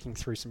 They're working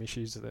through some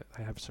issues that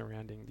they have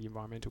surrounding the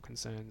environmental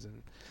concerns,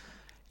 and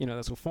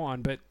that's all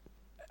fine. But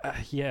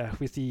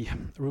with the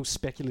real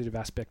speculative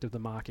aspect of the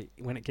market,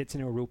 when it gets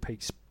into a real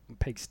peak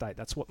state,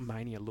 that's what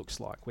mania looks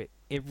like, where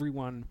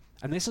everyone,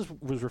 and this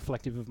was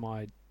reflective of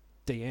my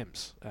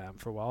DMs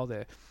for a while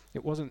there.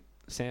 It wasn't,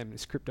 Sam,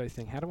 this crypto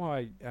thing. How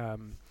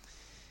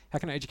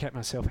can I educate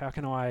myself? How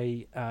can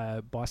I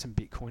buy some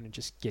Bitcoin and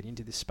just get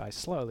into this space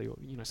slowly, or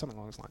something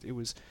along those lines? It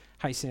was,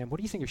 hey Sam, what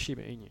do you think of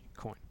Shiba Inu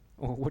coin,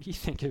 or what do you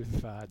think of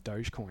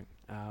Dogecoin?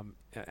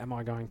 Am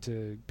I going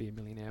to be a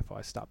millionaire if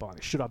I start buying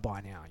it? Should I buy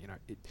now?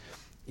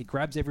 It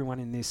grabs everyone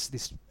in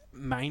this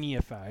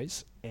mania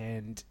phase,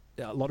 and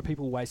a lot of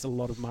people waste a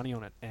lot of money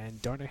on it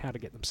and don't know how to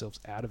get themselves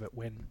out of it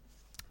when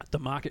the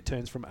market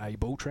turns from a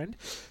bull trend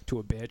to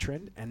a bear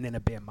trend and then a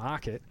bear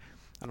market.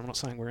 And I'm not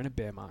saying we're in a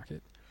bear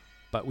market,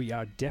 but we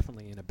are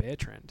definitely in a bear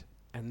trend.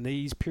 And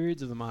these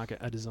periods of the market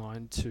are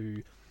designed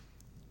to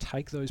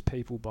take those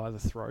people by the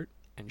throat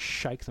and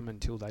shake them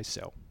until they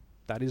sell.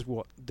 That is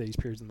what these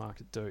periods of the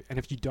market do. And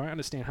if you don't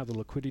understand how the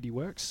liquidity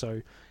works,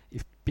 so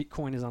if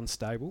Bitcoin is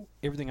unstable,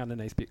 everything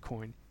underneath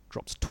Bitcoin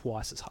drops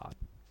twice as hard.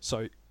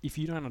 So if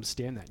you don't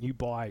understand that, you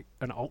buy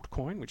an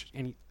altcoin, which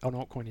an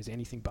altcoin is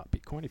anything but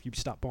Bitcoin. If you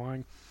start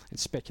buying and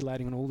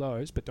speculating on all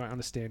those, but don't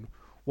understand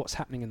what's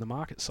happening in the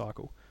market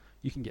cycle,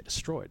 you can get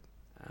destroyed.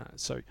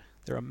 So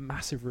there are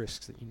massive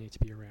risks that you need to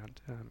be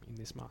around in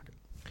this market.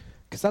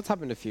 Because that's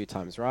happened a few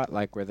times, right?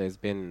 Like where there's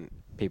been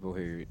people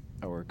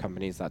or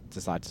companies that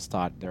decide to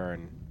start their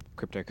own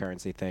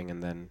cryptocurrency thing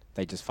and then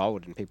they just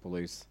fold and people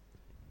lose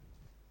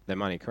their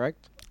money,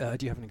 correct? Do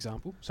you have an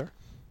example? Sorry?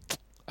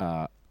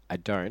 I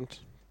don't,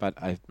 but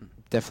I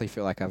definitely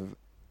feel like I've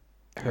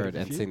heard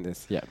and seen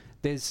this. Yeah.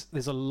 There's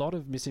a lot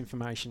of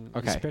misinformation,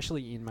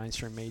 especially in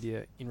mainstream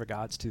media, in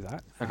regards to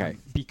that.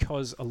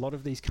 Because a lot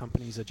of these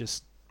companies are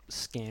just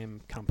scam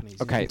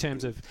companies in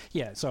terms of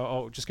so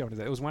I'll just go into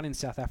that. There was one in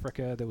South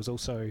Africa, there was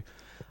also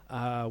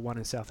one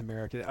in South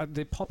America.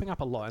 They're popping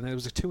up a lot, and there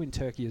was two in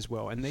Turkey as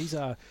well. And these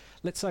are,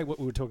 let's say what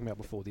we were talking about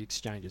before, the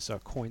exchanges, so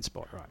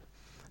CoinSpot, right?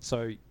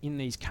 So in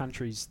these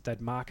countries, they'd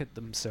market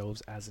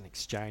themselves as an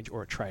exchange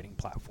or a trading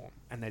platform,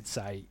 and they'd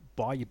say,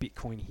 buy your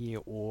Bitcoin here,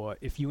 or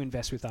if you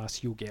invest with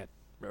us, you'll get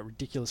a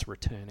ridiculous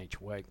return each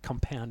week,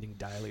 compounding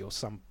daily, or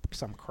some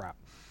crap.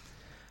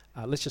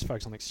 Let's just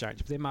focus on the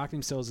exchange. If they're marketing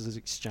themselves as an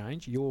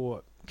exchange,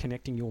 you're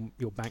connecting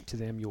your bank to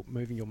them, you're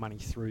moving your money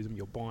through them,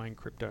 you're buying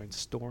crypto and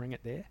storing it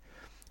there.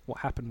 what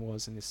happened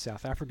was, in this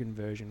South African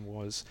version,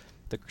 was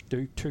the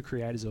two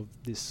creators of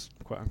this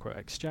quote-unquote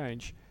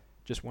exchange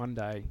just one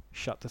day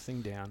shut the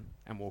thing down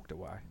and walked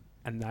away.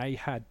 And they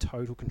had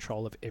total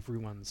control of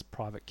everyone's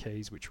private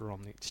keys which were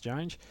on the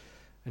exchange,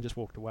 and just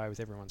walked away with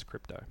everyone's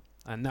crypto.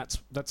 And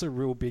that's a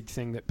real big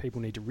thing that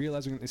people need to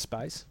realise in this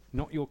space.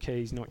 Not your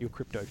keys, not your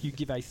crypto. If you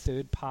give a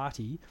third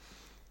party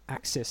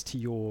access to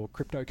your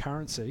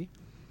cryptocurrency,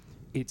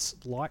 it's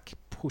like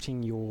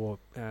putting your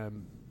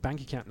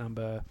bank account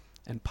number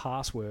and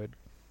password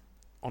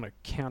on a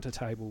counter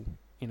table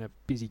in a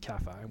busy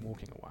cafe and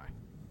walking away.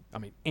 I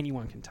mean,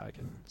 anyone can take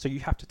it. So you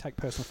have to take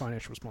personal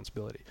financial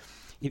responsibility.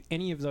 If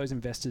any of those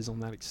investors on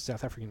that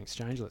South African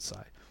exchange, let's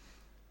say,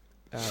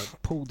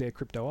 pulled their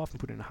crypto off and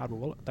put it in a hardware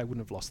wallet, they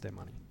wouldn't have lost their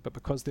money. But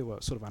because they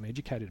were sort of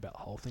uneducated about the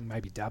whole thing,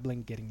 maybe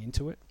dabbling, getting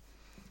into it,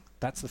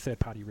 that's the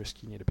third-party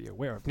risk you need to be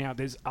aware of. Now,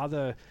 there's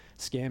other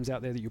scams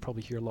out there that you'll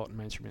probably hear a lot in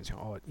mainstream news.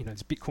 Oh,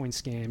 this Bitcoin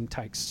scam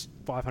takes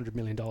 $500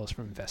 million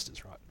from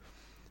investors, right?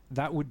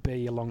 That would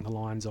be along the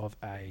lines of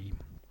a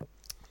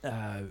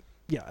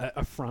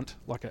front,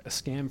 like a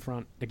scam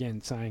front,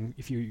 again, saying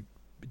if you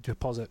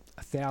deposit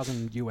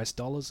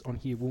 $1,000 on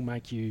here, we'll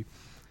make you,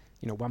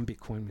 1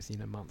 Bitcoin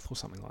within a month or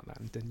something like that.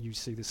 And then you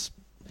see this,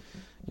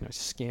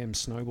 scam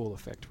snowball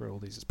effect where all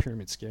these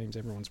pyramid schemes,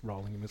 everyone's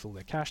rolling in with all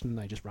their cash and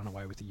they just run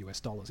away with the US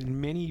dollars. In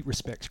many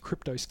respects,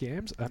 crypto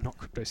scams are not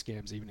crypto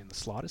scams even in the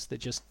slightest. They're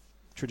just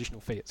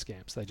traditional fiat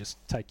scams. They just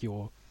take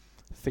your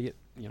fiat,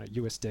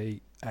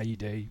 USD,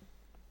 AUD,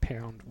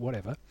 pound,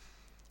 whatever,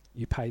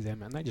 you pay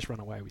them and they just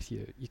run away with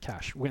your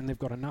cash. When they've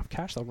got enough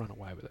cash, they'll run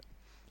away with it.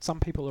 Some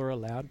people are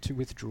allowed to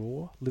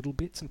withdraw little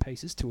bits and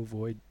pieces to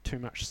avoid too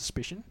much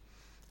suspicion,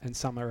 and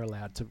some are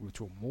allowed to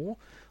withdraw more,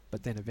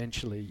 but then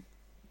eventually,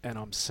 and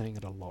I'm seeing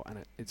it a lot,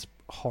 and it's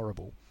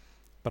horrible,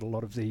 but a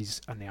lot of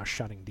these are now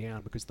shutting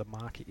down because the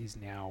market is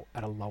now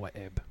at a lower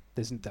ebb.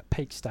 There's that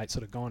peak state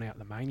sort of gone out,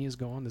 the mania's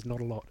gone, there's not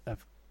a lot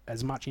of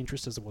as much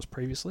interest as there was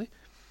previously,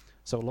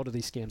 so a lot of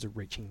these scams are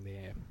reaching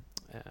their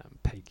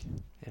peak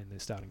and they're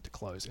starting to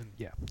close, and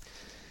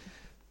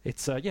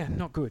it's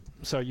not good.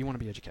 So you want to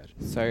be educated.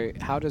 So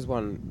how does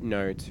one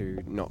know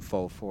to not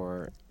fall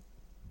for?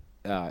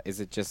 Is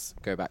it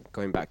just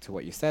going back to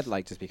what you said,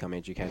 like just become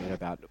educated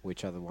about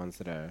which are the ones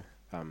that are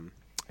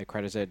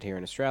accredited here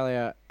in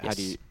Australia?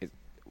 Yes.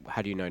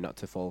 How do you know not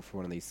to fall for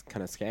one of these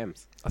kind of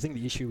scams? I think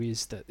the issue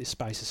is that this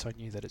space is so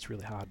new that it's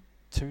really hard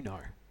to know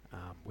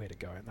where to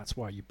go, and that's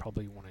why you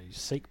probably want to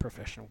seek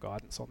professional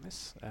guidance on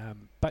this.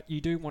 But you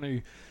do want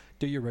to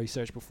do your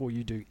research before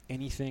you do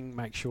anything.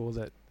 Make sure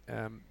that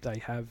they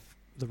have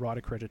the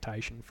right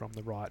accreditation from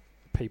the right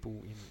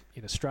people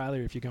in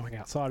Australia. If you're going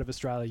outside of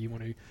Australia, you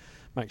want to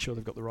make sure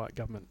they've got the right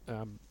government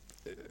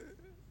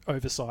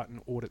oversight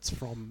and audits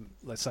from,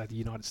 let's say, the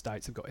United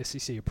States. They've got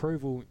SEC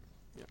approval,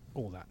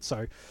 all that.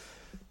 So,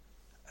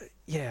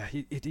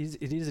 it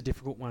is a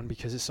difficult one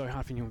because it's so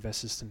hard for new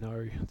investors to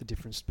know the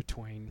difference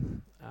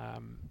between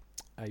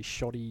a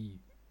shoddy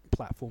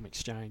platform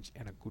exchange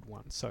and a good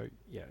one. So,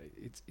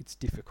 it's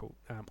difficult.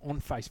 On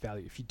face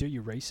value, if you do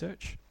your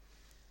research,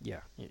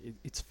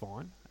 it's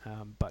fine.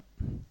 But,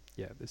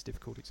 there's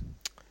difficulties.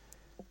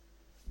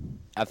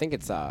 I think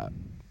it's a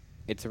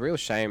real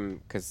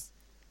shame because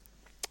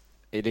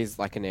it is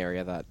like an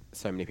area that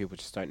so many people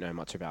just don't know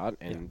much about,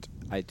 and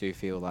I do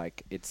feel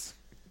like it's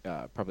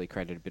probably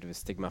created a bit of a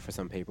stigma for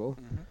some people.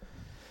 Mm-hmm.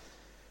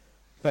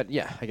 But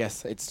I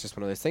guess it's just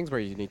one of those things where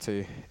you need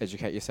to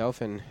educate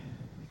yourself and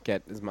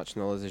get as much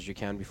knowledge as you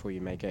can before you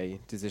make a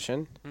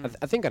decision.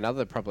 I think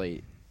another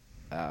probably,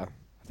 I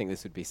think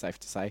this would be safe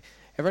to say,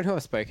 everyone who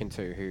I've spoken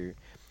to who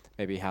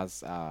maybe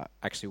has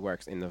actually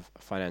works in the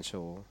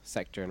financial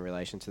sector in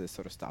relation to this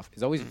sort of stuff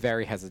is always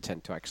very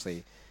hesitant to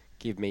actually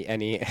give me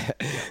any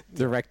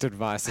direct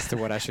advice as to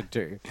what I should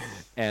do.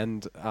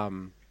 And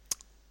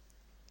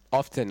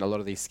often a lot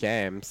of these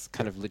scams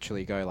kind of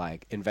literally go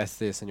like, invest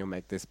this and you'll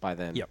make this by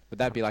then. Yep. Would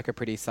that be like a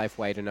pretty safe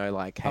way to know,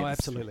 like, hey,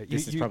 absolutely.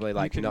 This is probably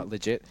like not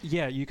legit?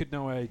 Yeah, you could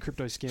know a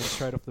crypto scam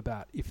straight off the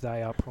bat if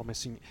they are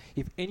promising.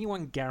 If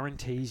anyone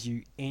guarantees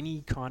you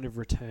any kind of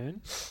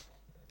return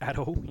at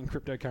all in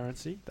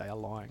cryptocurrency, they are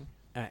lying.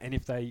 And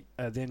if they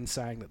are then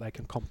saying that they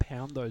can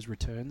compound those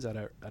returns at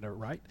a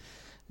rate,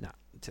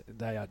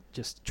 they are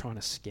just trying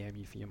to scam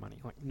you for your money.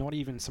 Like, not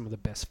even some of the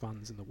best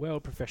funds in the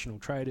world, professional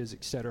traders,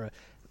 etc.,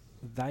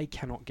 they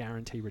cannot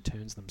guarantee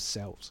returns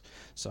themselves.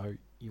 So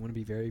you want to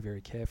be very,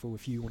 very careful.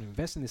 If you want to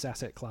invest in this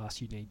asset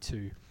class, you need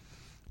to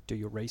do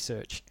your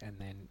research and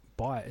then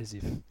buy it as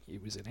if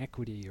it was an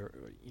equity or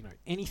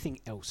anything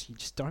else. You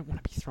just don't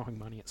want to be throwing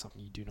money at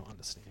something you do not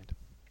understand.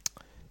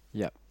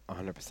 Yep,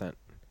 100%.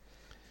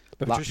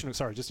 But just to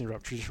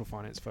interrupt, traditional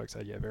finance folks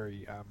are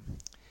very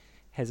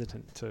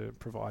hesitant to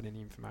provide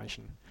any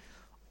information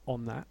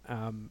on that.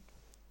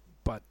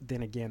 But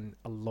then again,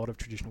 a lot of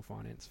traditional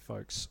finance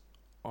folks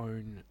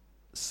own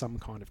some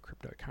kind of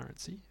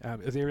cryptocurrency.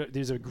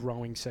 There's a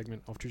growing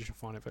segment of traditional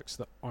finance folks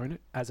that own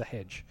it as a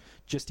hedge,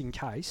 just in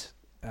case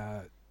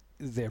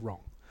they're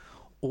wrong,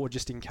 or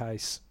just in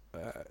case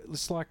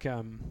it's like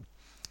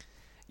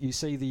you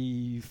see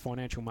the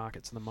financial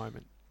markets at the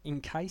moment.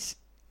 in case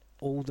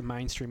all the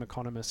mainstream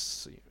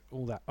economists,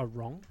 all that, are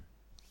wrong,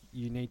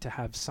 you need to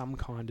have some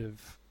kind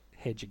of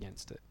hedge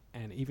against it.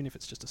 And even if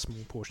it's just a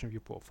small portion of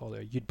your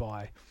portfolio, you'd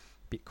buy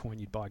Bitcoin,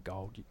 you'd buy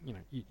gold,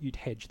 you'd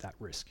hedge that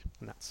risk,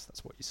 and that's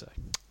what you say.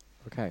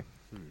 Okay.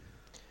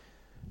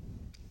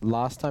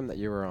 Last time that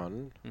you were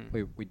on,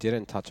 we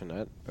didn't touch on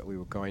it, but we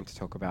were going to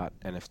talk about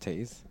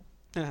NFTs.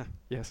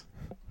 Yes.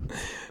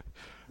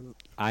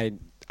 I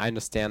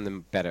understand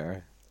them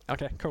better.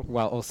 Okay, cool.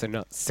 While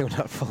also still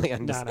not fully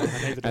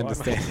neither do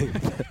understanding.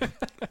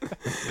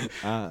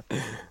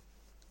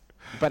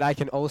 But I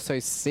can also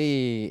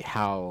see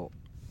how,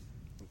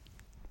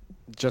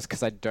 just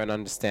because I don't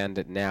understand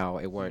it now,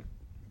 it won't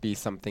be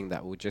something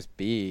that will just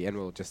be and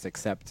we'll just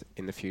accept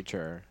in the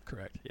future.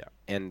 Correct. Yeah.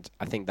 And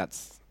I think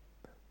that's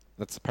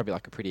probably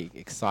like a pretty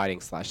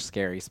exciting /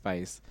 scary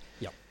space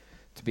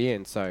to be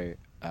in. So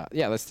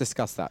let's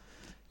discuss that.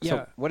 Yeah.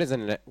 So what is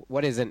an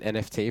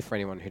NFT for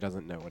anyone who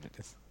doesn't know what it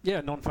is? Yeah,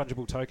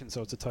 non-fungible token.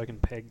 So it's a token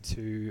pegged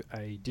to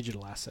a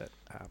digital asset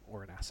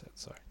or an asset.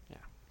 So yeah,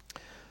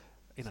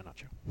 in a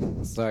nutshell.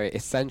 So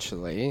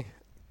essentially,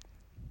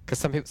 because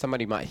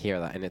somebody might hear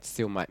that and it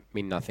still might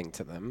mean nothing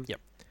to them. Yep.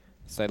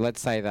 So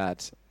let's say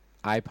that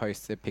I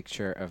post a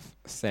picture of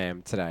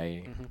Sam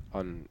today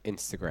on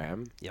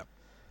Instagram. Yep.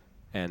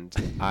 And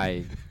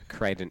I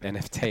create an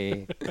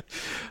NFT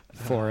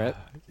for it.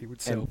 It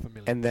would sell for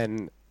millions. And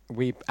then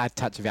we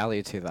attach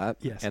value to that.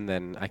 Yes. And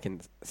then I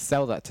can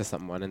sell that to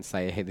someone and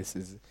say, hey, this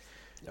is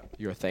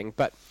your thing.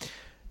 But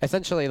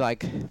essentially,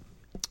 like,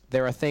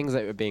 there are things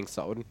that are being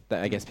sold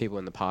that I guess people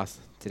in the past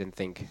didn't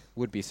think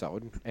would be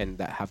sold and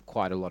that have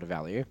quite a lot of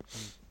value.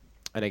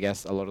 And I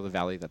guess a lot of the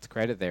value that's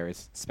created there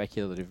is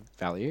speculative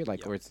value,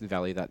 or it's the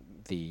value that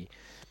the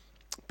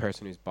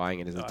person who's buying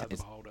it is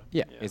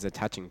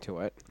attaching to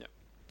it. Yep.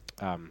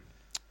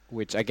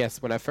 Which I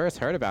guess when I first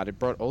heard about it,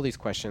 brought all these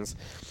questions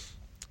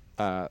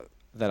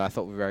that I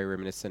thought were very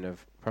reminiscent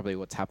of probably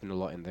what's happened a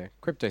lot in the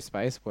crypto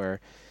space,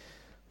 where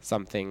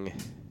something,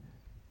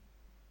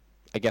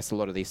 I guess a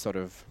lot of these sort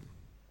of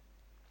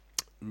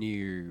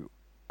new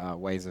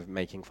ways of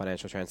making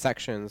financial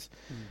transactions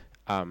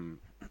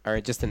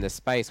are just in this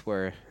space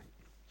where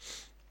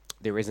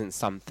there isn't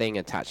something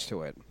attached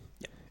to it.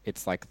 Yep.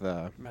 It's like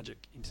the magic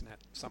internet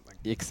something.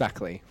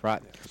 Exactly,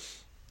 right. Yeah.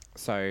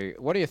 So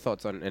what are your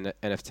thoughts on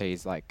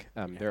NFTs? Like,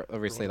 they're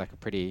obviously like a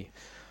pretty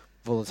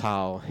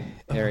volatile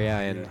area,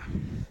 and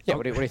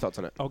what are your thoughts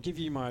on it? I'll give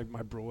you my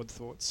broad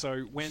thoughts.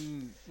 So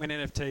when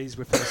NFTs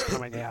were first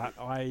coming out,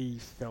 I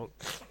felt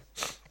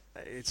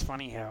it's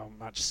funny how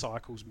much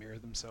cycles mirror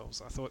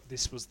themselves. I thought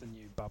this was the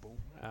new bubble.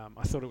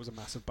 I thought it was a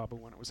massive bubble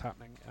when it was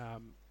happening,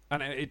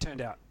 and it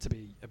turned out to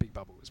be a big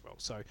bubble as well.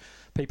 So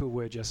people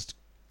were just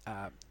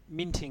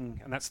minting,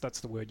 and that's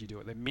the word you do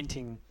it. They're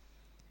minting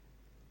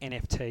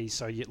NFTs.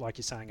 So like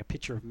you're saying, a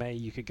picture of me,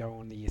 you could go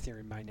on the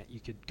Ethereum mainnet, you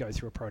could go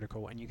through a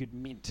protocol and you could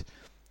mint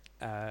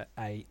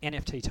a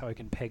NFT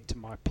token pegged to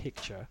my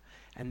picture,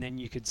 and then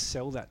you could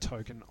sell that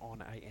token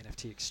on a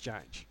NFT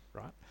exchange,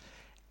 right?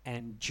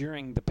 And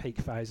during the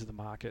peak phase of the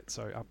market,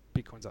 so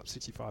Bitcoin's up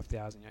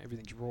 65,000,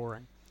 everything's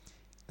roaring.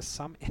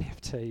 Some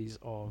NFTs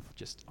of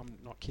just, I'm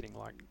not kidding,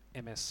 like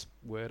MS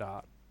Word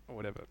art or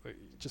whatever,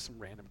 just some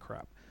random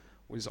crap,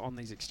 was on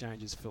these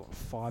exchanges for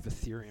 5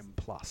 Ethereum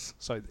plus.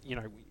 So,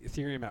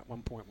 Ethereum at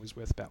one point was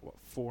worth about,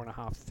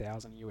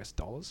 $4,500 US.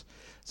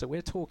 So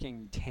we're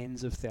talking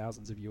tens of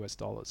thousands of US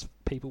dollars.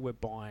 People were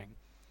buying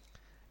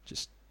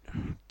just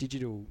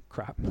digital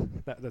crap.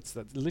 That's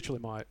literally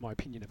my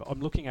opinion of it.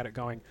 I'm looking at it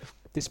going,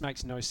 this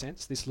makes no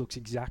sense. This looks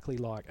exactly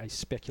like a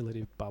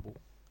speculative bubble,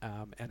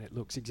 and it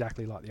looks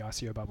exactly like the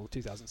ICO bubble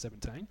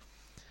 2017.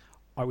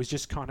 I was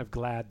just kind of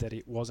glad that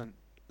it wasn't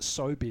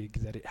so big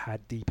that it had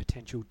the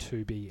potential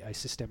to be a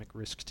systemic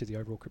risk to the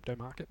overall crypto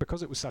market,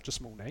 because it was such a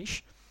small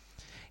niche.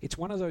 It's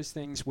one of those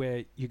things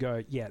where you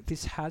go, yeah,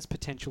 this has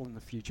potential in the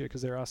future,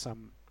 because there are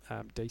some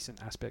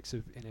decent aspects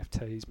of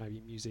NFTs,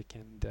 maybe music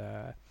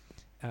and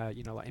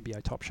like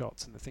NBA Top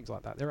Shots and the things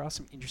like that. There are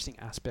some interesting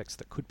aspects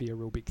that could be a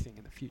real big thing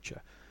in the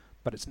future,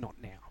 but it's not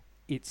now.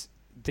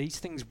 These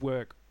things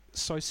work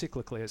so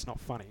cyclically, it's not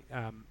funny.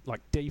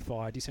 Like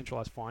DeFi,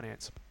 decentralized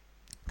finance.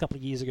 A couple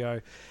of years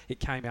ago, it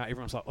came out,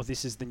 everyone's like, oh,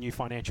 this is the new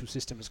financial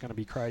system, it's going to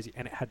be crazy.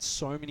 And it had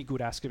so many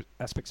good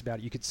aspects about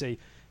it. You could see,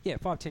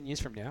 5-10 years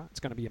from now,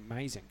 it's going to be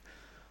amazing.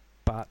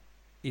 But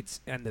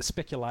and the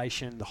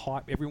speculation, the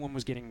hype, everyone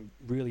was getting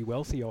really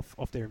wealthy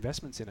off their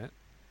investments in it.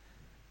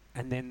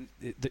 And then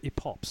it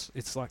pops.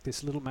 It's like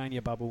this little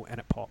mania bubble, and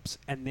it pops.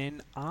 And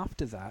then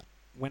after that,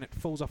 when it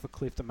falls off a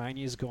cliff, the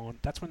mania's gone,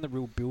 that's when the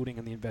real building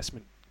and the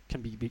investment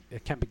can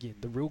begin.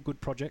 The real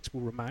good projects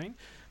will remain.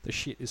 The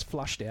shit is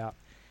flushed out.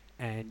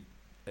 And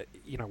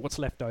what's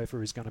left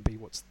over is going to be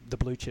what's the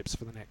blue chips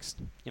for the next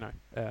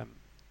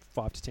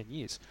 5 to 10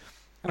 years.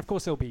 And of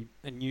course there'll be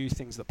new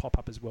things that pop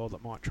up as well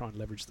that might try and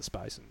leverage the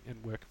space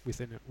and work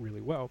within it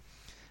really well.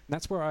 And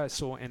that's where I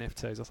saw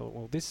NFTs. I thought,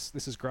 well, this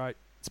is great.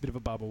 It's a bit of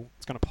a bubble.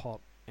 It's going to pop,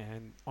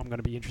 and I'm going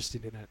to be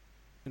interested in it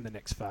in the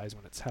next phase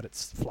when it's had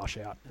its flush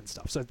out and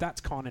stuff. So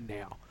that's kind of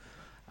now.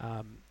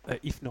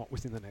 if not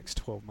within the next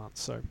 12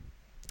 months. So,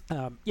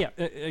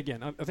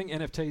 again, I think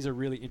NFTs are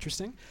really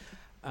interesting,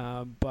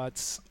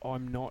 but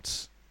I'm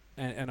not,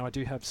 and I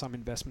do have some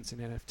investments in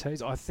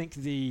NFTs. I think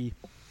the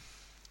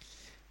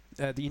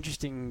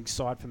interesting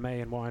side for me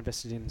and why I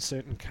invested in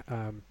certain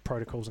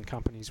protocols and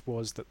companies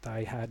was that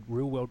they had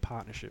real-world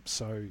partnerships.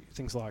 So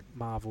things like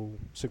Marvel,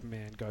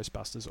 Superman,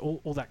 Ghostbusters,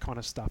 all that kind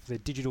of stuff. They're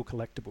digital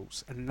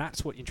collectibles, and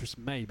that's what interests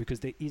me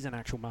because there is an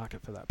actual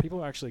market for that.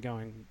 People are actually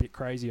going a bit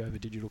crazy over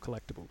digital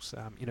collectibles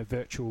in a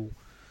virtual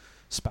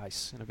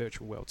space, in a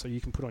virtual world. So you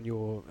can put on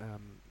your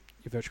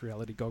virtual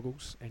reality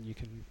goggles, and you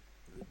can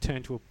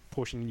turn to a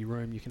portion in your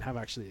room. You can have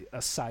actually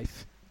a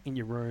safe in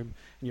your room,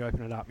 and you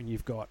open it up, and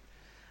you've got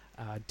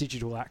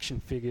digital action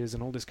figures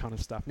and all this kind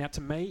of stuff. Now, to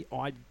me,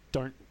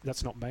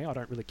 that's not me. I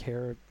don't really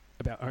care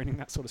about owning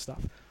that sort of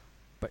stuff.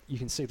 But you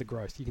can see the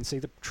growth. You can see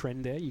the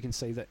trend there. You can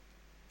see that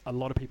a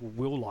lot of people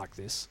will like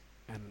this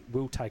and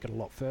will take it a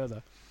lot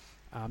further.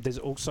 There's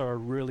also a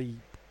really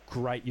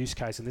great use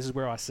case, and this is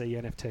where I see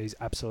NFTs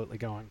absolutely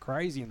going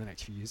crazy in the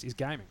next few years, is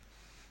gaming.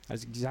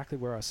 That's exactly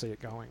where I see it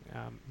going.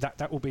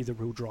 That will be the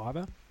real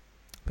driver,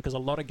 because a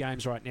lot of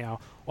games right now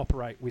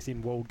operate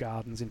within walled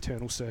gardens,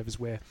 internal servers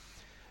where,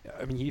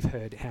 I mean, you've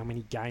heard how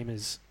many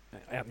gamers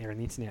out there on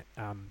the internet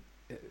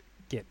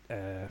get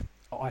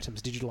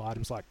items, digital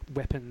items like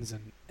weapons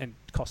and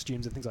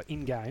costumes and things like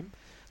in-game.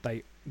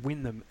 They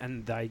win them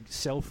and they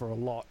sell for a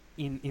lot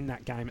in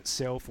that game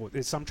itself, or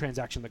there's some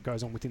transaction that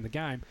goes on within the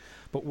game.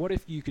 But what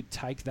if you could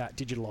take that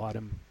digital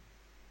item,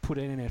 put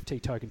an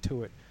NFT token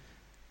to it,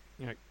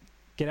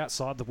 get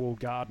outside the walled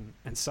garden,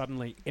 and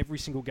suddenly every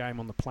single game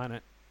on the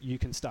planet, you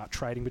can start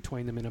trading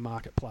between them in a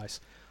marketplace.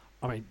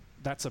 I mean,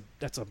 that's a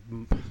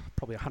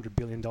probably $100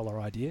 billion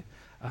idea,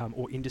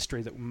 or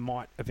industry that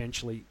might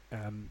eventually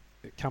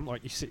come.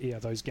 Like you see,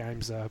 those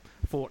games,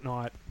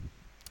 Fortnite,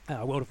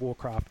 World of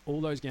Warcraft,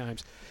 all those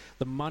games,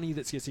 the money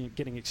that's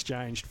getting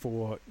exchanged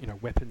for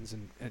weapons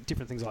and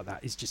different things like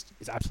that is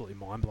absolutely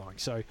mind blowing.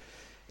 So,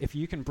 if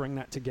you can bring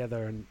that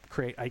together and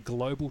create a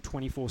global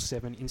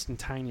 24/7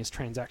 instantaneous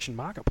transaction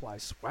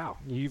marketplace, wow,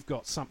 you've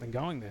got something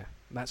going there.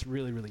 And that's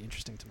really, really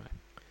interesting to me.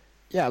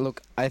 Yeah,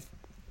 look,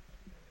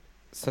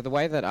 so the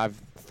way that I've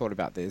thought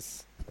about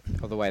this,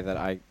 or the way that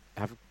I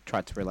have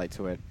tried to relate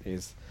to it,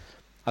 is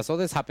I saw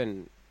this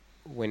happen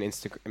when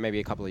maybe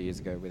a couple of years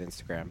ago with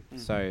Instagram. Mm-hmm.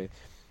 So,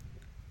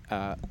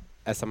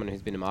 as someone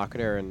who's been a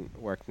marketer and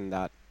worked in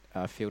that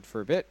field for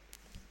a bit,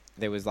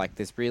 there was like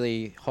this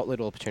really hot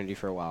little opportunity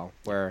for a while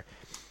where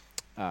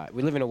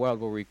we live in a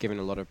world where we've given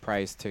a lot of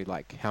praise to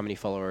like how many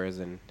followers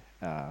and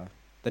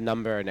the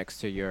number next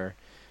to your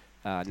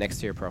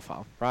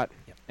profile, right?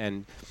 Yep.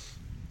 And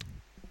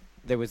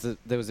there was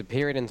a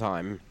period in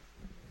time,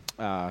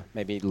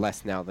 maybe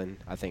less now than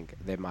I think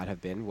there might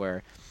have been,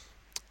 where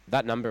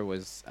that number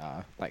was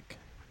like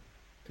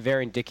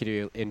very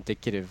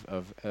indicative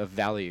of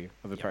value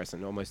of a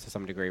person, almost to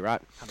some degree,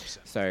 right? 100%.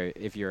 So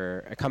if you're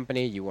a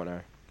company, you want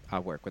to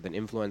work with an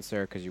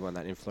influencer because you want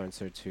that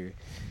influencer to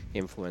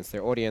influence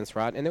their audience,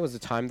 right? And there was a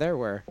time there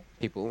where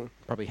people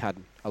probably had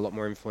a lot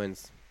more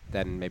influence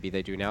than maybe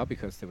they do now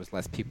because there was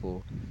less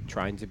people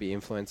trying to be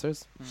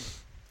influencers.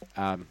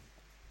 And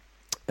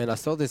I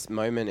saw this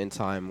moment in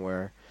time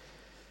where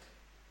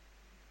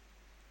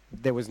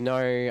there was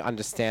no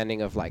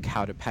understanding of like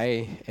how to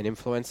pay an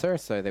influencer.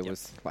 So there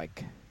was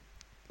like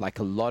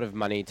a lot of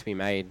money to be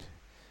made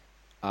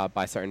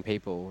by certain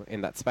people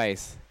in that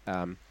space.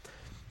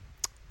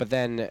 But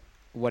then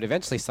what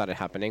eventually started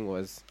happening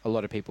was a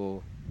lot of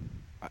people,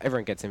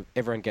 everyone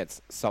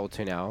gets sold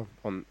to now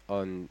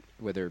on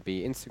whether it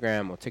be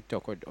Instagram or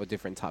TikTok or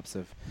different types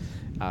of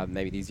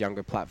maybe these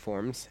younger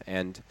platforms,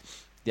 and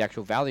the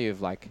actual value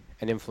of like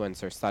an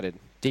influencer started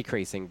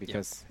decreasing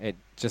because it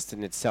just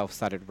in itself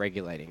started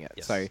regulating it.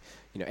 Yes. So,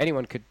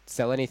 anyone could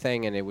sell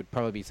anything and it would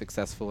probably be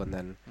successful, and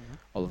then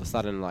all of a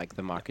sudden like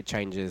the market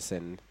changes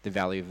and the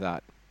value of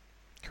that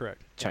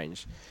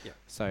change. Yeah.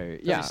 So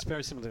it's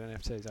very similar to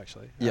NFTs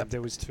actually.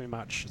 There was too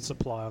much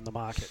supply on the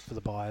market for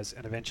the buyers,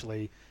 and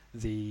eventually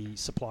the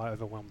supply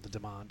overwhelmed the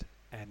demand,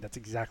 and that's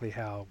exactly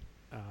how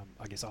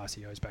I guess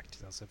ICOs back in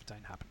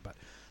 2017 happened. But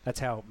that's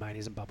how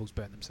manias and bubbles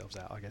burn themselves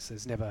out. I guess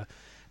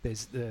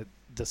there's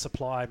the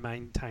supply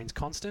maintains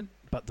constant,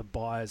 but the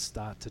buyers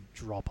start to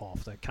drop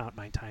off. They can't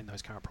maintain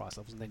those current price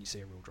levels, and then you see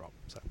a real drop.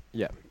 So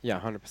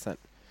 100%.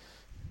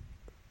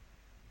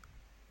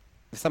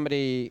 If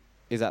somebody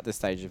is at this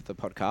stage of the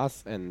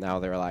podcast and now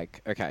they're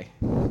like, okay,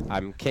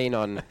 I'm keen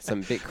on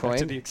some Bitcoin. Back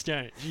to the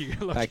exchange.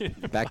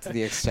 Back to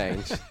the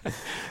exchange.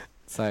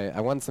 So I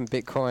want some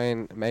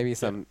Bitcoin, maybe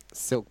some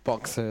silk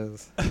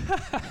boxes.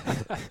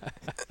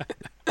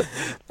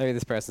 Maybe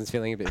this person's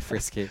feeling a bit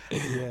frisky.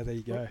 Yeah, there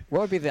you go.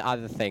 What would be the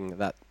other thing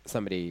that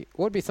what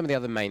would be some of the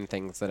other main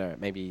things that are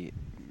maybe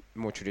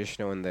more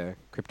traditional in the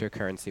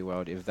cryptocurrency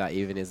world, if that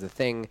even is a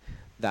thing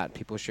that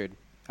people should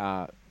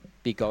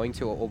be going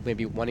to, or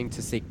maybe wanting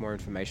to seek more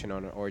information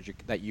on, or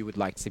that you would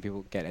like to see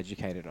people get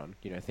educated on?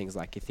 Things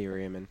like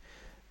Ethereum, and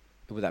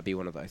would that be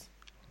one of those?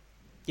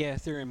 Yeah,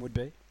 Ethereum would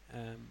be.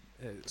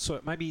 So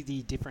it may be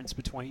the difference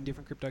between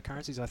different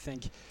cryptocurrencies. I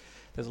think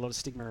there's a lot of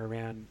stigma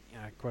around,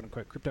 quote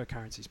unquote,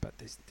 cryptocurrencies, but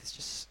there's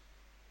just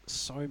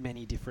so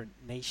many different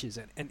niches.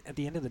 And at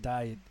the end of the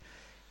day,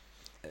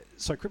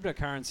 so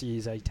cryptocurrency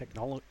is a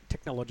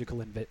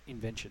technological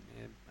invention.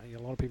 A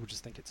lot of people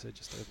just think it's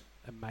just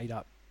a made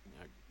up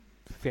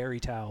fairy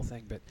tale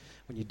thing, but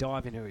when you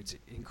dive into it, it's an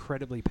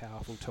incredibly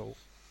powerful tool.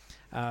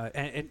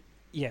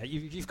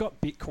 You've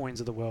got Bitcoins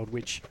of the world,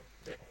 which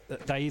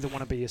they either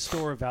want to be a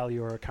store of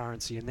value or a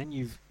currency, and then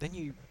you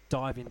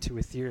dive into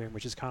Ethereum,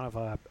 which is kind of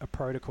a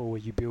protocol where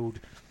you build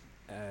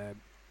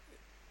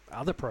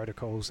other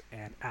protocols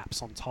and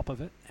apps on top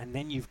of it, and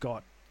then you've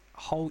got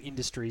whole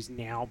industries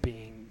now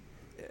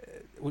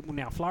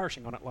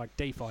flourishing on it, like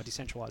DeFi,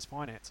 decentralized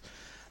finance.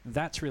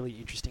 That's really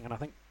interesting, and I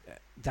think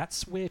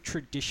that's where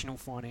traditional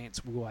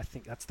finance I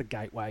think that's the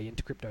gateway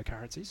into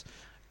cryptocurrencies.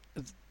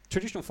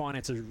 Traditional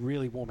finance is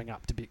really warming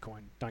up to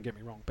Bitcoin, don't get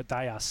me wrong, but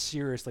they are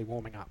seriously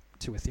warming up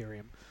to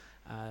Ethereum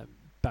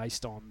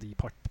based on the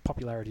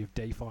popularity of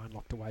DeFi and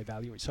locked away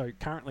value. So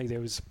currently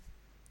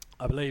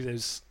I believe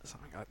there's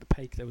something at the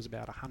peak, there was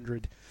about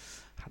 $120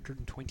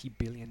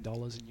 billion in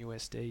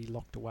USD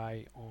locked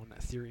away on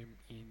Ethereum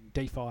in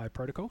DeFi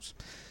protocols.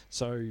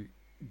 So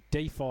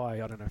DeFi,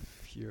 I don't know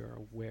if you're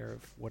aware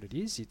of what it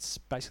is. It's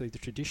basically the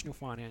traditional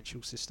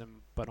financial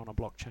system, but on a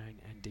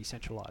blockchain and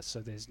decentralized. So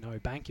there's no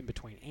bank in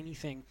between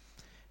anything.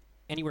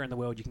 Anywhere in the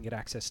world, you can get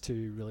access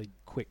to really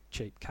quick,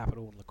 cheap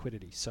capital and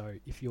liquidity. So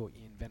if you're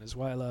in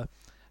Venezuela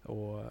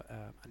or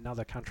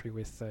another country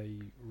with a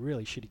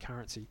really shitty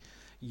currency,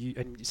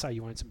 and say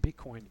you own some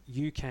Bitcoin,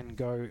 you can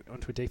go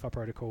onto a DeFi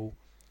protocol,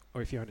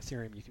 or if you own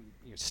Ethereum, you can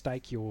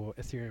stake your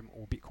Ethereum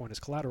or Bitcoin as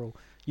collateral.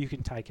 You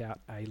can take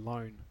out a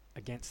loan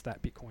against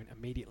that Bitcoin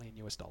immediately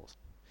in US dollars,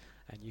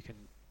 and you can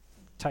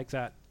take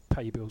that,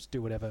 pay your bills,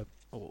 do whatever,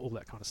 all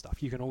that kind of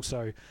stuff. You can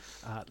also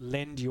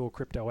lend your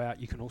crypto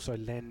out. You can also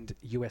lend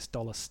US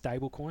dollar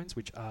stable coins,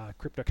 which are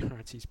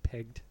cryptocurrencies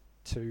pegged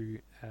to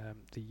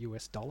the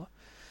US dollar,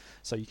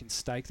 so you can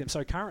stake them.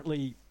 So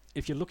currently,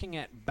 if you're looking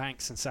at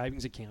banks and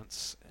savings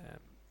accounts,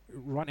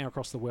 right now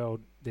across the world,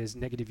 there's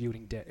negative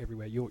yielding debt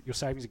everywhere. Your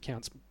savings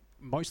accounts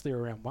mostly are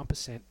around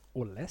 1%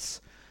 or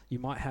less. You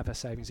might have a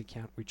savings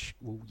account which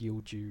will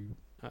yield you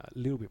a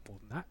little bit more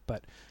than that,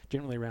 but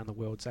generally around the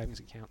world, savings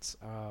accounts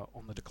are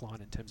on the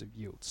decline in terms of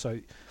yield. So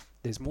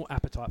there's more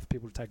appetite for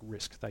people to take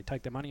risk. They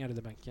take their money out of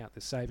the bank account,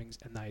 their savings,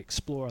 and they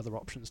explore other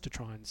options to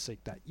try and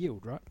seek that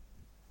yield, right?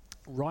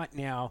 Right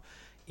now,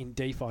 in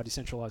DeFi,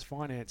 decentralized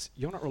finance,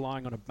 you're not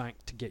relying on a bank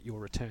to get your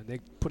return. They're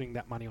putting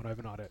that money on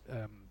overnight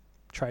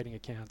trading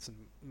accounts and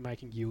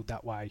making yield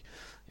that way.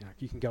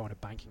 You can go into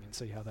banking and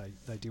see how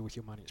they deal with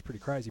your money. It's pretty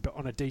crazy. But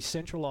on a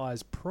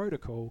decentralized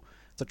protocol,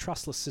 it's a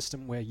trustless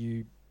system where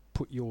you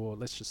put your,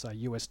 let's just say,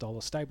 US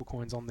dollar stable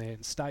coins on there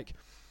and stake.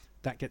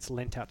 That gets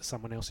lent out to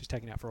someone else who's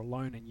taken out for a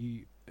loan, and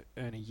you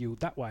earn a yield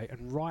that way.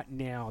 And right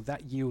now,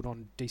 that yield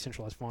on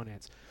decentralized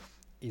finance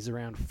is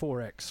around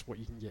 4x what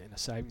you can get in a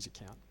savings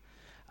account.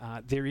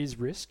 There is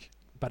risk,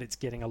 but it's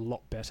getting a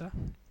lot better,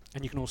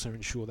 and you can also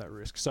insure that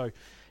risk. So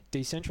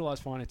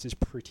decentralized finance is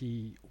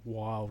pretty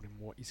wild in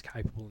what is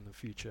capable in the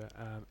future.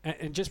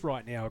 And just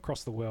right now,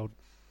 across the world,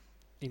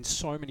 in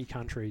so many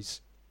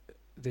countries,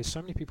 there's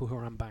so many people who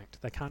are unbanked.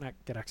 They can't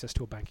get access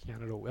to a bank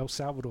account at all. El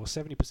Salvador,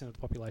 70% of the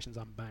population is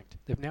unbanked.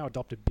 They've now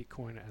adopted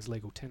Bitcoin as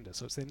legal tender,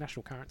 so it's their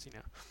national currency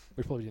now.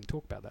 We probably didn't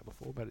talk about that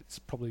before, but it's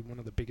probably one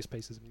of the biggest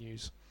pieces of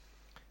news.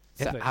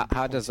 So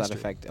how does that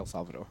affect El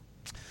Salvador?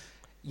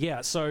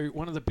 Yeah, so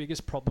one of the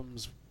biggest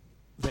problems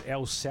that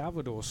El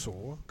Salvador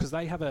saw, because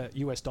they have a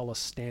US dollar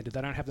standard,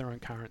 they don't have their own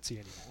currency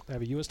anymore. They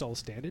have a US dollar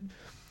standard,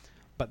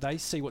 but they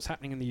see what's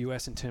happening in the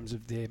US in terms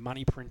of their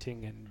money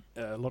printing and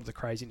a lot of the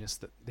craziness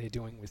that they're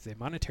doing with their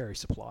monetary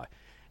supply.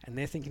 And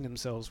they're thinking to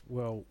themselves,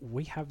 well,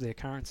 we have their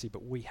currency,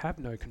 but we have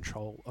no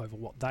control over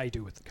what they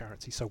do with the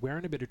currency. So we're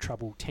in a bit of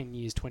trouble 10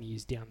 years, 20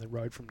 years down the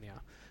road from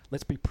now.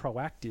 Let's be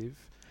proactive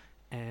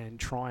and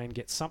try and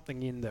get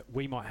something in that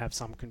we might have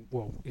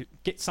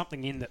get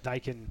something in that they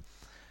can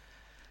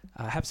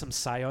have some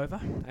say over.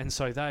 And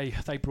so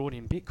they brought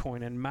in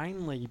Bitcoin, and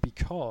mainly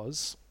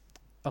because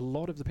a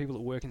lot of the people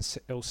that work in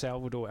El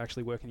Salvador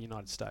actually work in the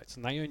United States,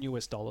 and they earn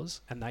US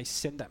dollars, and they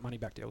send that money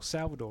back to El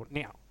Salvador.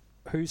 Now,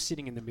 who's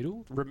sitting in the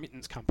middle?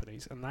 Remittance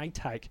companies, and they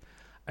take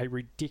a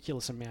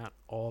ridiculous amount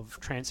of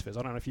transfers.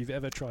 I don't know if you've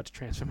ever tried to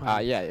transfer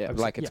money.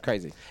 It's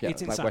crazy. Yeah,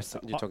 it's like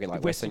insane. you're talking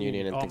like Western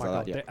Union and things like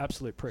that. Yeah. They're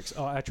absolute pricks.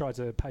 I tried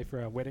to pay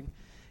for our wedding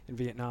in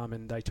Vietnam,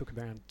 and they took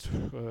around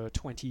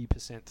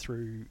 20%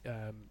 through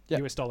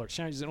US dollar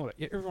exchanges and all that.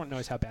 Yeah, everyone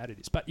knows how bad it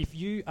is. But if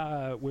you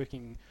are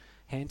working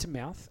hand to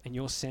mouth and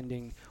you're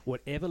sending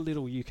whatever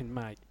little you can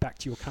make back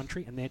to your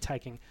country, and they're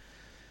taking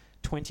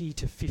 20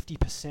 to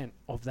 50%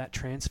 of that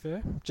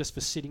transfer just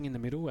for sitting in the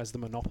middle as the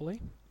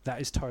monopoly, that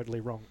is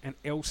totally wrong. And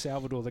El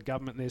Salvador, the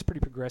government there is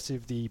pretty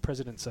progressive. The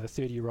president's a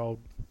 30-year-old,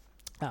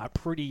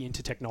 pretty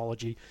into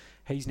technology.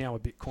 He's now a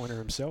Bitcoiner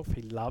himself.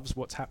 He loves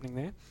what's happening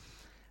there.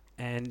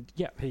 And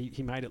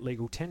he made it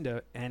legal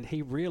tender, and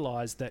he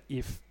realized that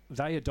if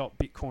they adopt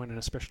Bitcoin, and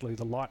especially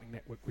the Lightning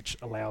Network, which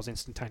allows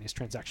instantaneous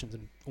transactions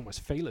and almost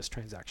feeless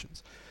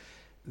transactions,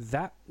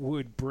 that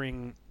would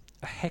bring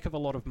a heck of a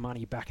lot of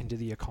money back into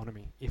the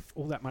economy. If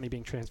all that money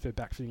being transferred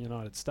back to the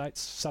United States,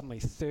 suddenly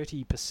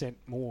 30%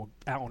 more,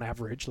 on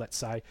average, let's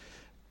say,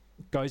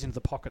 goes into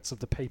the pockets of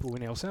the people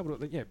in El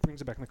Salvador. Yeah, it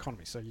brings it back in the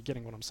economy. So you're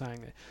getting what I'm saying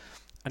there.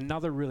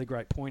 Another really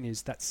great point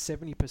is that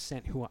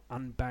 70% who are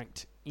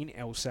unbanked in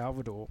El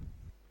Salvador,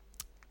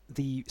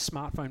 the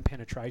smartphone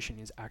penetration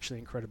is actually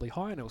incredibly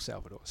high in El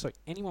Salvador. So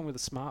anyone with a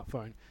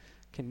smartphone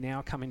can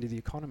now come into the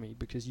economy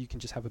because you can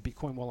just have a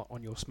Bitcoin wallet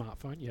on your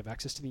smartphone. You have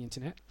access to the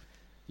internet.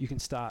 You can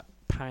start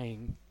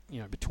paying,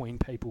 between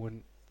people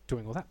and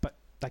doing all that, but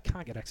they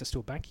can't get access to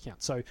a bank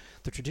account. So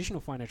the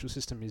traditional financial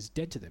system is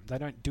dead to them. They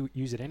don't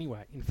use it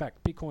anyway. In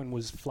fact, Bitcoin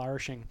was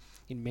flourishing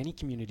in many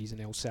communities in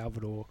El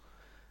Salvador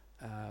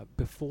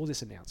before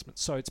this announcement.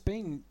 So it's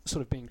being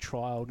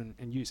trialed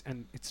and used,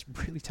 and it's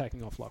really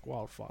taking off like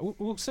wildfire.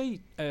 We'll see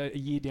a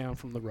year down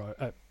from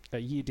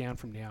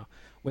now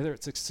whether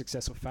it's a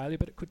success or failure,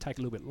 but it could take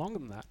a little bit longer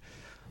than that.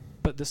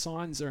 But the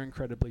signs are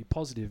incredibly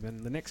positive,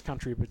 and the next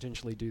country to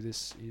potentially do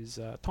this is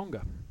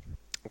Tonga.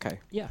 Okay.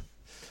 Yeah.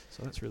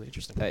 So that's really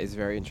interesting. That is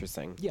very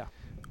interesting. Yeah.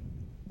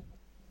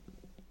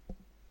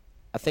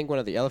 I think one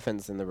of the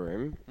elephants in the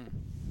room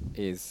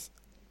is,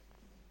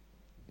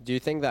 do you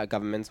think that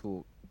governments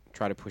will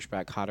try to push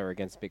back harder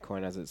against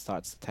Bitcoin as it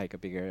starts to take a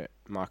bigger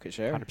market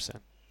share? 100%.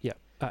 Yeah,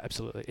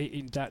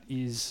 absolutely.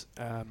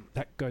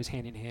 That goes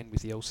hand in hand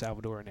with the El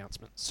Salvador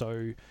announcement.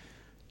 So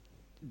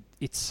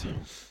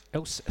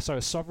a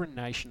sovereign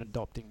nation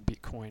adopting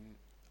Bitcoin.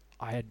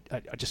 I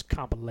just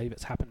can't believe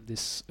it's happened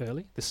this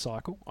early, this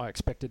cycle. I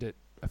expected it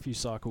a few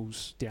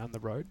cycles down the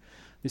road.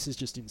 This is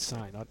just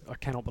insane. I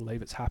cannot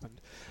believe it's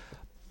happened.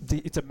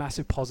 It's a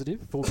massive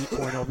positive for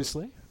Bitcoin,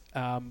 obviously,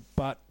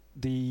 but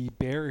the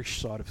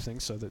bearish side of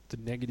things, so that the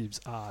negatives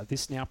are,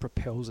 this now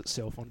propels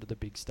itself onto the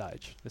big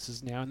stage. This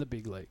is now in the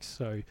big leagues.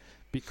 So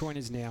Bitcoin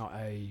is now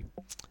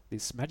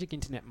this magic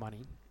internet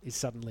money is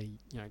suddenly,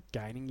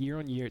 gaining year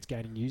on year. It's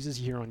gaining users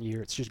year on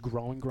year. It's just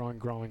growing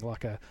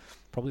like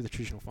probably the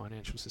traditional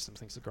financial system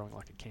thinks it's growing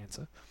like a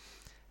cancer.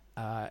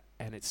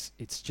 And it's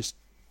just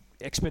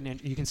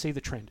exponential. You can see the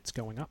trend. It's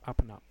going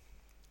up and up.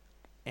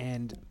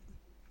 And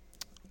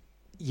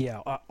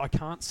yeah, I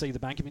can't see the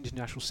Bank of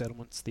International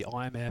Settlements, the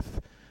IMF,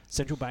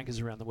 central bankers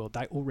around the world,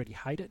 they already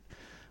hate it.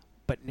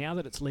 But now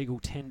that it's legal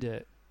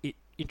tender, it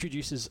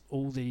introduces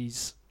all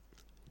these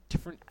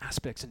different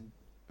aspects and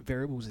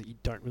variables that you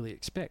don't really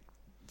expect.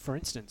 For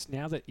instance,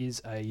 now that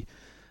is a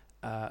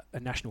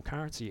national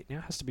currency, it now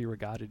has to be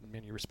regarded in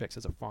many respects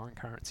as a foreign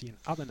currency in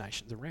other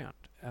nations around.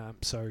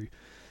 So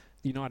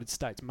the United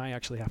States may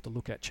actually have to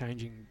look at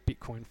changing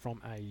Bitcoin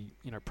from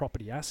a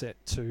property asset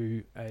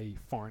to a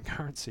foreign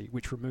currency,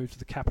 which removes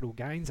the capital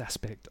gains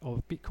aspect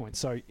of Bitcoin.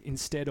 So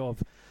instead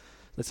of,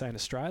 let's say in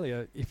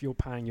Australia, if you're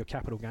paying your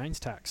capital gains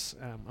tax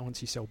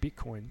once you sell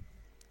Bitcoin,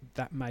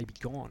 that may be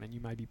gone, and you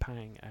may be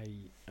paying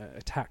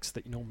a tax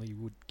that you normally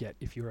would get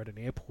if you're at an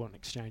airport and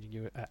exchanging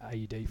your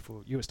AUD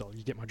for US dollars.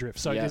 You get my drift.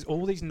 So there's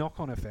all these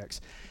knock-on effects.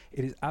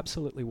 It is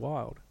absolutely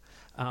wild.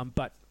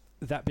 But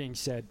that being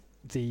said,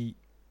 the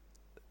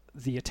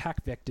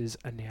attack vectors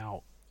are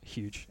now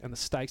huge, and the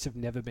stakes have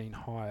never been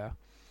higher.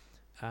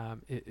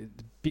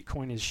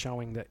 Bitcoin is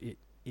showing that it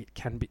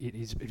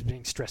is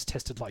being stress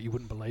tested like you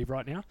wouldn't believe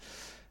right now,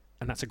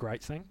 and that's a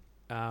great thing.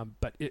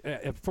 But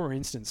for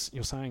instance,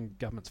 you're saying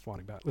government's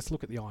fighting back. Let's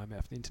look at the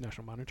IMF, the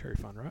International Monetary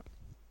Fund, right?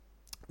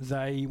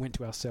 They went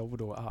to El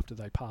Salvador after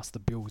they passed the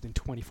bill within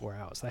 24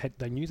 hours.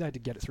 They knew they had to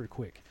get it through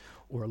quick,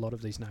 or a lot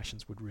of these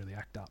nations would really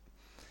act up.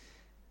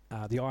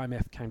 The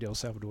IMF came to El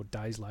Salvador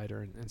days later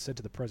and said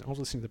to the president, I was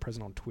listening to the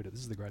president on Twitter. This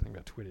is the great thing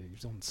about Twitter. He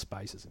was on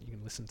Spaces, and you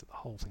can listen to the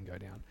whole thing go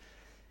down.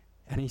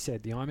 And he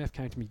said, the IMF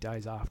came to me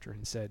days after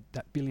and said,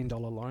 that $1 billion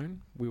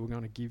loan we were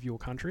going to give your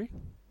country,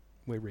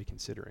 we're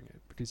reconsidering it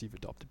because you've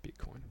adopted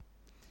Bitcoin.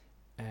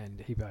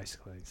 And he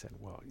basically said,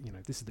 well,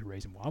 this is the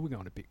reason why we're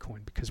going to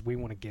Bitcoin, because we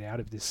want to get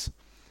out of this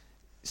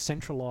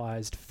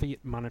centralized fiat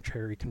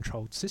monetary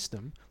controlled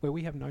system where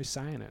we have no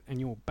say in it. And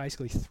you're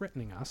basically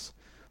threatening us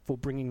for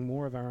bringing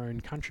more of our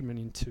own countrymen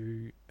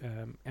into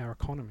our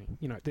economy.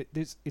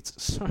 It's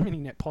so many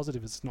net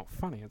positives, it's not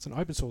funny. It's an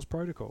open source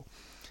protocol.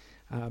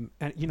 And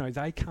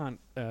they can't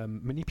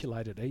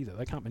manipulate it either.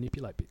 They can't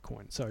manipulate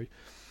Bitcoin.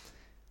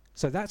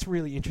 So that's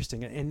really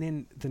interesting. And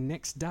then the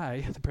next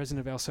day, the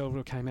president of El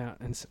Salvador came out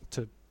and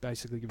to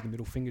basically give the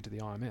middle finger to the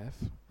IMF,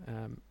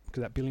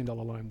 because that $1 billion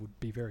loan would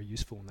be very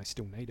useful and they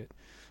still need it.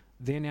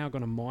 They're now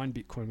going to mine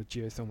Bitcoin with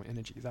geothermal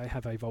energy. They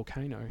have a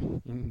volcano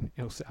in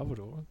El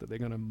Salvador that they're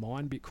going to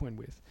mine Bitcoin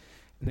with,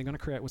 and they're going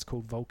to create what's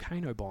called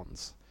volcano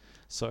bonds.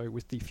 So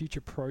with the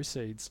future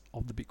proceeds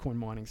of the Bitcoin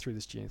mining through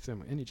this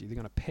geothermal energy, they're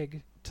going to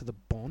peg to the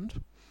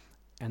bond,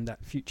 and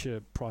that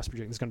future price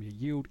projection, there's going to be a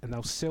yield, and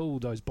they'll sell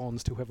those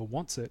bonds to whoever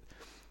wants it,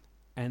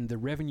 and the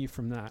revenue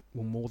from that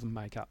will more than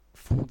make up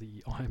for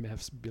the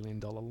IMF's $1 billion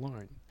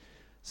loan.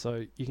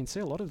 So you can see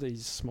a lot of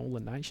these smaller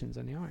nations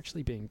are now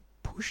actually being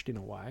pushed in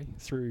a way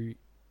through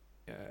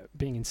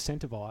being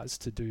incentivized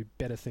to do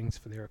better things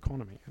for their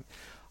economy. And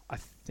I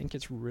think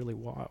it's really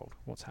wild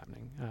what's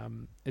happening.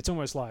 It's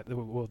almost like the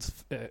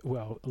world's, a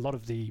lot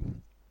of the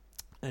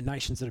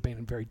nations that have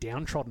been very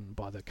downtrodden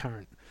by the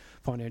current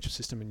financial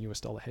system and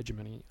US dollar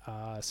hegemony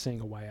are seeing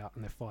a way out,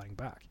 and they're fighting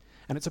back.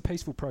 And it's a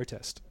peaceful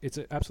protest. It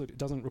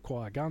doesn't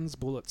require guns,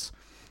 bullets,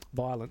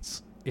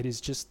 violence. It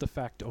is just the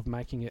fact of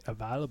making it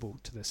available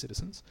to their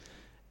citizens,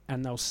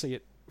 and they'll see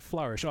it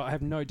flourish. I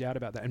have no doubt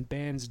about that. And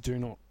bans do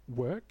not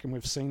work, and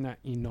we've seen that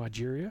in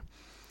Nigeria,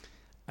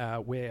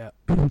 where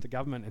the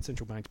government and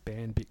central banks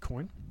banned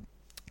Bitcoin,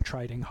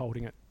 trading,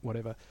 holding it,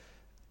 whatever.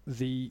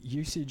 The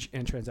usage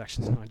and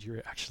transactions in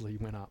Nigeria actually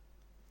went up.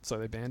 So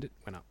they banned it,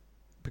 went up.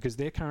 Because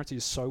their currency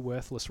is so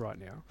worthless right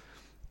now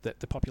that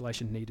the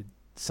population needed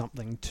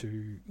something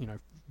to,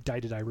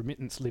 day-to-day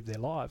remittance, live their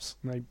lives.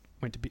 And they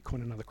went to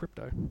Bitcoin and other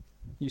crypto.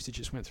 Usage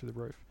just went through the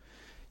roof.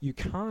 You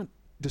can't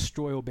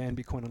destroy or ban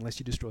Bitcoin unless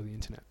you destroy the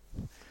internet.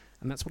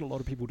 And that's what a lot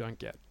of people don't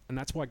get. And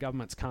that's why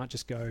governments can't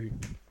just go,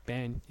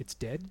 ban, it's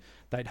dead.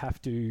 They'd have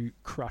to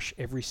crush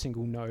every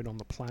single node on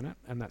the planet,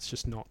 and that's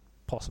just not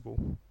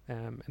possible.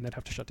 And they'd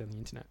have to shut down the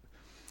internet.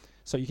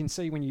 So you can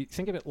see, when you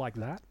think of it like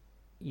that,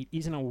 it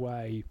is in a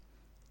way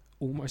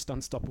almost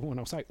unstoppable. And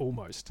I'll say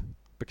almost,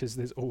 because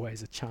there's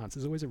always a chance,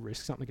 there's always a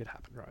risk something could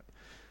happen, right?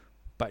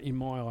 But in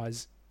my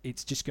eyes,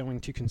 it's just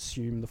going to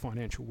consume the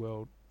financial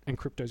world, and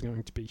crypto is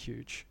going to be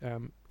huge.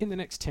 In the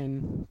next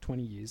 10,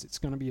 20 years, it's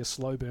going to be a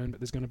slow burn, but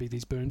there's going to be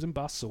these booms and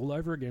busts all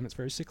over again. It's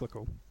very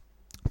cyclical.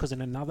 Because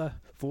in another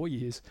 4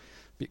 years,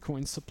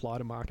 Bitcoin's supply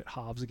to market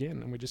halves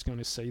again, and we're just going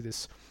to see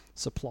this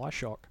supply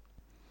shock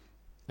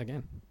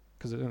again,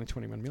 because there's only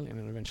 21 million,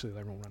 and eventually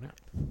they will run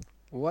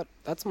out.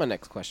 That's my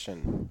next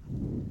question.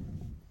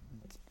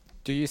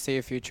 Do you see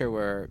a future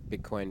where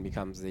Bitcoin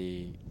becomes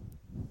the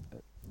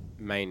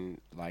main,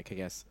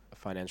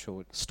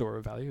 financial store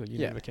of value or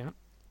unit of account?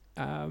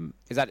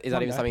 Is that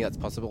even something that's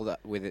possible,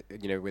 that with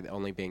it, with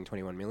only being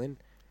 21 million?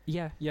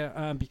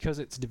 Yeah. Because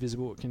it's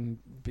divisible, it can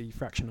be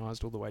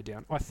fractionized all the way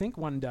down. I think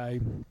one day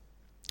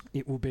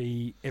it will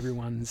be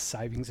everyone's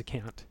savings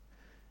account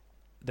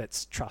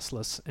that's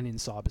trustless and in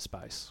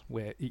cyberspace,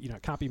 where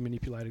it can't be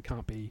manipulated,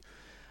 can't be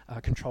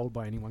controlled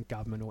by any one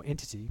government or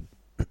entity,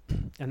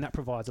 and that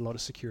provides a lot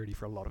of security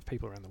for a lot of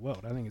people around the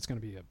world. I think it's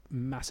going to be a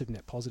massive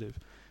net positive.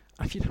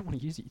 If you don't want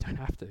to use it, you don't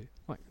have to.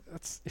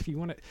 That's if you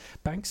want it.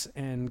 Banks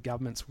and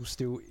governments will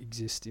still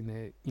exist in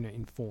their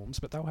in forms,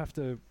 but they'll have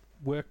to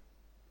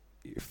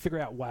figure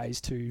out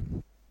ways to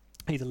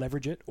either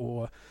leverage it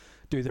or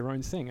do their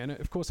own thing. And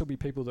of course, there'll be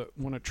people that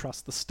want to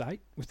trust the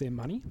state with their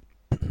money,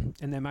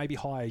 and there may be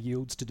higher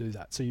yields to do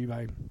that. So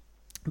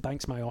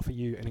banks may offer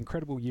you an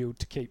incredible yield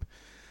to keep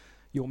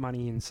your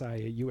money in,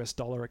 say, a US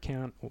dollar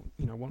account, or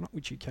whatnot,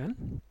 which you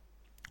can,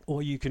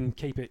 or you can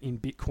keep it in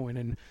Bitcoin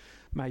and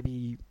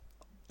maybe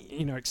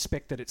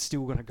expect that it's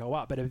still going to go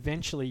up, but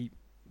eventually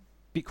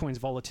Bitcoin's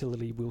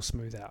volatility will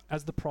smooth out.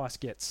 As the price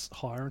gets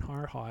higher and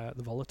higher,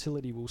 the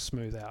volatility will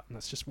smooth out, and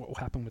that's just what will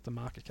happen with the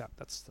market cap.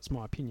 That's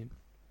my opinion.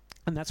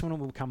 And that's when it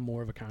will become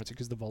more of a currency,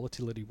 because the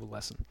volatility will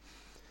lessen.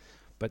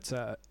 But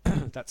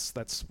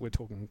that's we're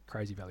talking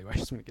crazy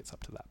valuations when it gets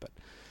up to that. But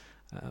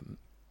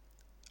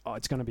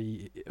it's going to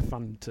be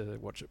fun to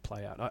watch it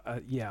play out.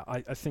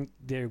 I think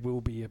there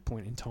will be a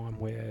point in time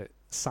where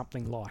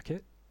something like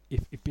it,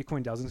 if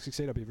Bitcoin doesn't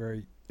succeed, I'll be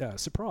very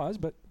surprised,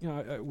 but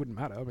it wouldn't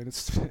matter. I mean,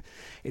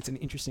 it's an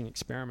interesting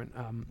experiment.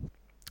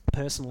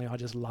 Personally, I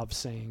just love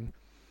seeing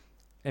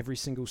every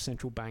single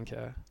central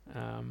banker,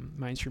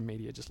 mainstream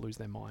media just lose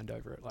their mind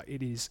over it.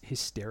 It is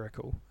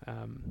hysterical,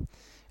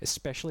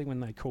 especially when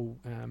they call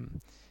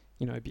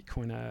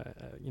Bitcoin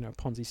a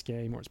Ponzi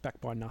scheme, or it's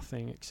backed by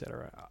nothing,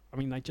 etc. I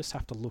mean, they just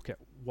have to look at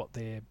what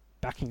they're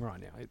backing right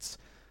now. It's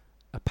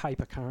a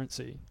paper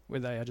currency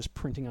where they are just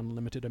printing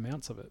unlimited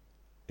amounts of it.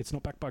 It's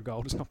not backed by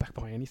gold. It's not backed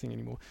by anything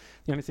anymore.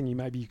 The only thing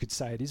you could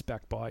say it is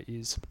backed by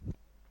is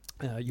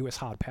US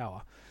hard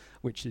power,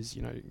 which is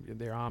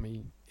their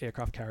army,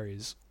 aircraft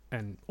carriers,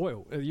 and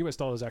oil. The US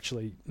dollar is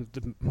actually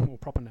the more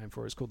proper name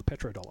for it is called the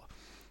petrodollar.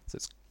 So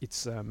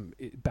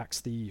it backs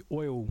the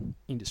oil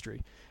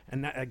industry,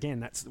 and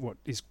that's what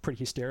is pretty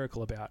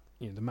hysterical about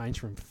the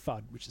mainstream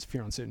FUD, which is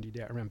fear, uncertainty,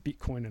 doubt around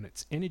Bitcoin and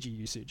its energy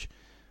usage,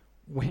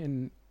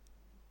 when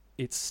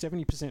it's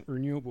 70%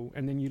 renewable,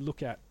 and then you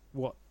look at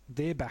what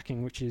they're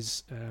backing, which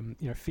is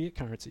fiat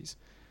currencies.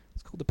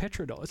 It's called the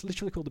petrodollar. It's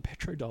literally called the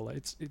petrodollar.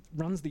 It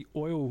runs the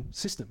oil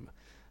system,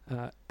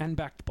 and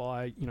backed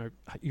by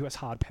US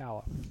hard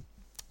power.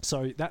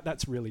 So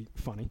that's really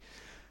funny.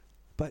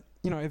 But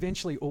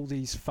eventually all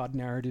these FUD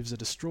narratives are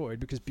destroyed,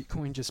 because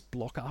Bitcoin just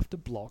block after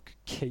block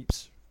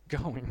keeps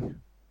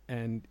going,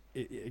 and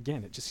it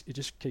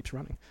just keeps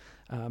running.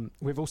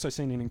 We've also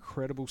seen an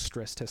incredible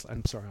stress test.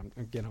 I'm sorry,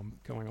 I'm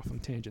going off on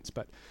tangents,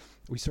 but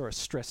we saw a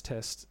stress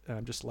test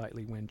just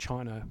lately when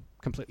China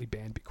completely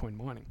banned Bitcoin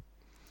mining.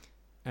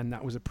 And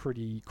that was a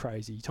pretty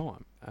crazy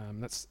time.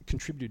 That's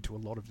contributed to a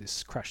lot of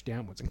this crash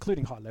downwards,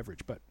 including high leverage,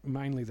 but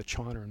mainly the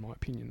China, in my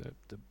opinion,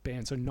 the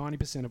ban. So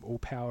 90% of all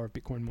power of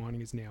Bitcoin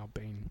mining has now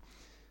been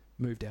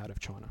moved out of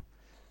China.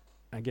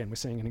 Again, we're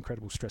seeing an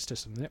incredible stress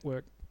test of the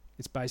network.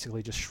 It's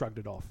basically just shrugged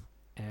it off,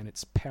 and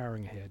it's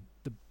powering ahead.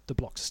 The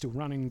blocks are still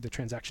running. The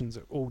transactions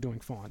are all doing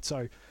fine.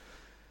 So,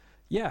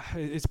 yeah,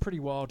 it's pretty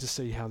wild to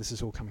see how this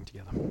is all coming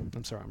together.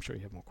 I'm sorry, I'm sure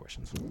you have more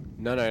questions.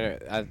 No.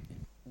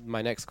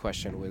 My next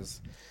question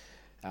was,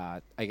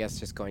 I guess,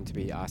 just going to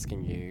be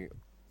asking you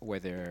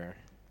whether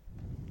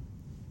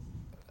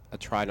I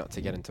try not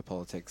to get into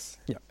politics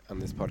on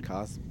this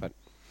podcast, but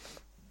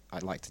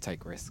I'd like to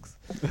take risks.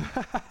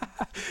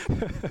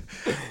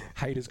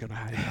 Haters gonna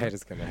hate.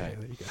 Haters gonna hate.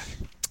 There you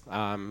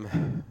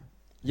go.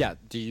 Yeah.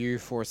 Do you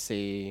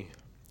foresee?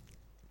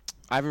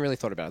 I haven't really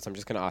thought about it, so I'm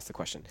just going to ask the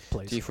question.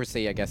 Please. Do you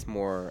foresee, I guess,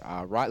 more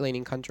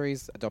right-leaning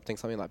countries adopting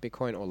something like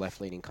Bitcoin, or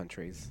left-leaning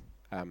countries?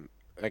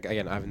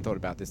 Again, I haven't thought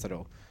about this at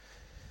all.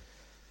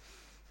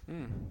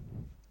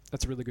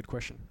 That's a really good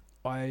question.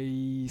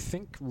 I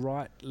think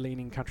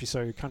right-leaning countries,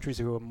 so countries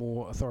who are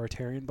more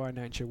authoritarian by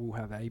nature, will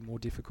have a more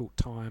difficult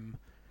time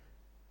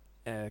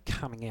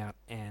coming out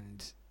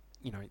and,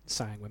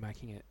 saying we're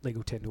making it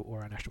legal tender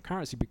or our national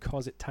currency,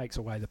 because it takes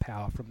away the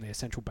power from their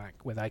central bank,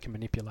 where they can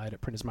manipulate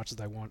it, print as much as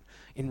they want,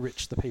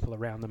 enrich the people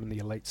around them and the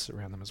elites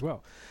around them as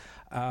well.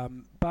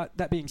 But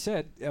that being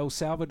said, El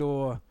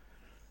Salvador,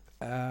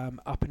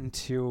 up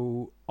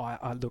until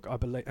I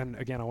believe, and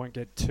again, I won't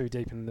get too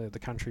deep in the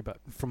country, but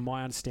from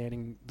my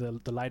understanding,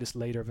 the latest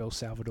leader of El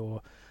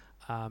Salvador,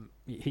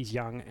 he's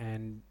young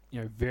and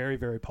very,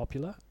 very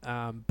popular.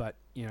 But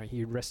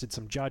he arrested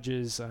some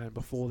judges, and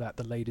before that,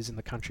 the leaders in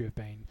the country have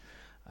been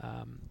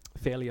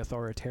fairly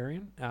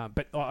authoritarian.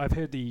 But I've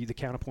heard the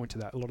counterpoint to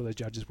that. A lot of those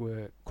judges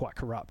were quite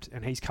corrupt,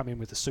 and he's come in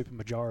with a super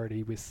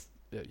majority with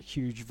a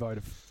huge vote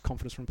of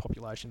confidence from the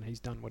population. He's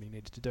done what he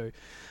needed to do,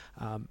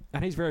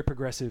 and he's very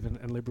progressive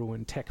and liberal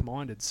and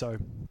tech-minded. So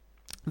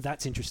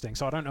that's interesting.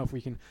 So I don't know if we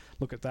can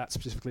look at that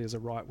specifically as a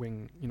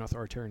right-wing,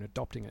 authoritarian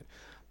adopting it.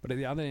 But at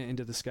the other end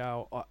of the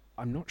scale,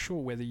 I'm not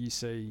sure whether you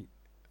see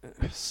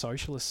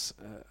socialists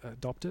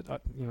adopt it.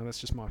 That's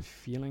just my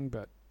feeling.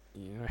 But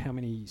how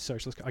many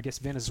socialists? I guess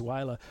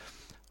Venezuela.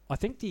 I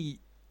think the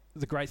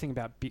great thing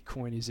about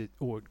Bitcoin is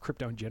or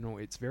crypto in general,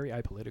 it's very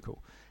apolitical,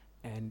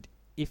 and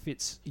if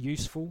it's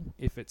useful,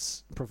 if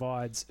it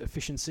provides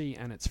efficiency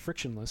and it's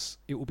frictionless,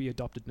 it will be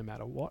adopted no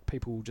matter what.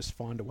 People will just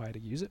find a way to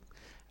use it,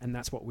 and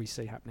that's what we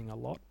see happening a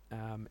lot.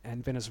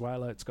 And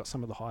Venezuela, it's got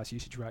some of the highest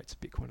usage rates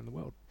of Bitcoin in the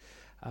world.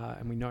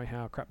 And we know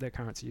how crap their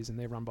currency is, and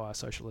they're run by a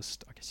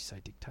socialist, I guess you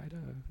say dictator.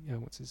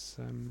 What's his?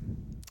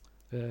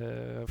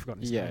 I've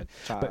forgotten his name.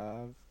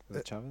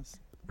 Chavez?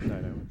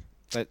 No.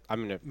 But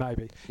I'm gonna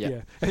maybe.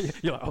 Yeah.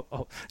 You're like,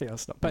 I'll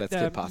stop. But let's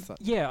get past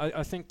that. Yeah,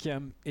 I think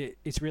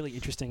it's really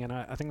interesting, and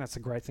I think that's the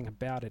great thing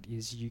about it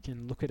is you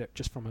can look at it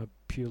just from a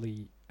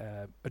purely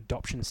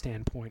adoption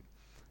standpoint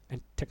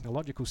and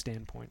technological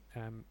standpoint.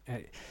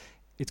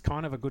 It's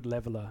kind of a good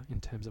leveler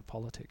in terms of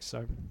politics.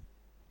 So.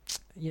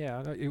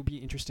 Yeah, it'll be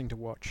interesting to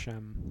watch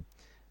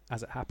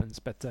as it happens.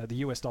 But the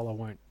US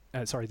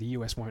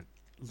won't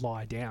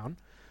lie down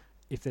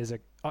if there's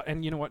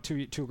and you know what? To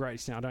a great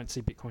extent, I don't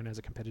see Bitcoin as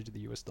a competitor to the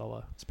US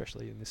dollar,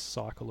 especially in this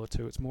cycle or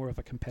two. It's more of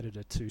a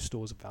competitor to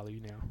stores of value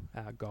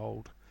now,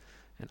 gold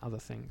and other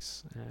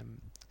things.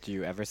 Do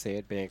you ever see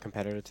it being a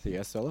competitor to the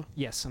US dollar?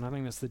 Yes, and I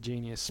think that's the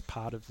genius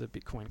part of the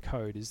Bitcoin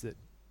code is that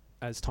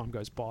as time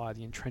goes by,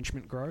 the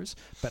entrenchment grows,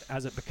 but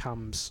as it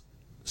becomes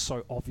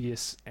so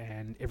obvious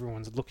and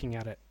everyone's looking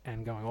at it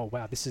and going, oh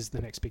wow, this is the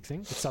next big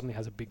thing, it suddenly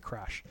has a big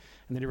crash,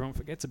 and then everyone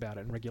forgets about it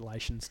and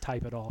regulations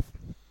tape it off.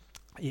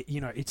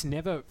 It's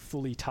never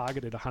fully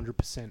targeted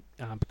 100%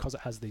 because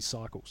it has these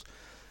cycles.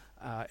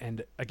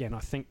 And again, I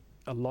think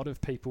a lot of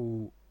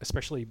people,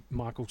 especially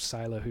Michael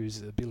Saylor,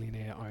 who's a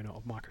billionaire owner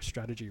of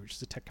MicroStrategy, which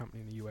is a tech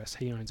company in the US,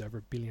 he owns over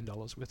 $1 billion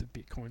worth of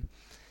Bitcoin,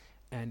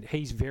 and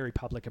he's very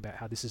public about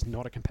how this is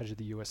not a competitor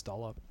to the US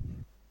dollar.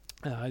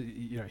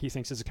 He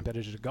thinks it's a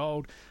competitor to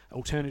gold,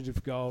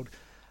 alternative gold,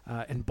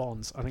 and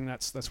bonds. I think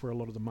that's where a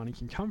lot of the money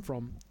can come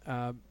from.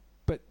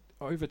 But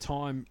over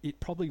time, it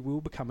probably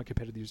will become a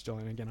competitor to the US dollar.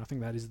 And again, I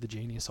think that is the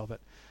genius of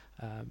it.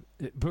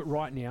 But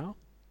right now,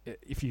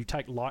 if you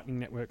take Lightning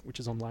Network, which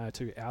is on layer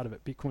 2, out of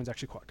it, Bitcoin's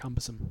actually quite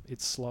cumbersome.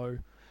 It's slow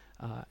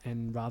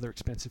and rather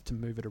expensive to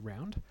move it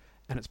around,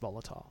 and it's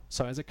volatile.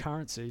 So as a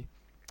currency,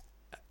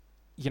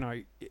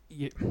 you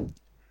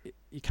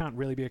can't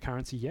really be a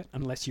currency yet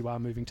unless you are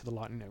moving to the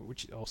Lightning Network,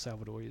 which El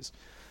Salvador is.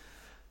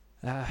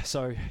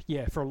 So,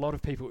 yeah, for a lot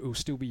of people, it will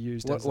still be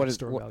used as a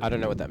store of value. I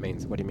don't know what that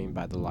means. What do you mean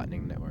by the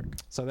Lightning Network?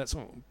 So that's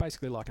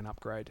basically like an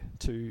upgrade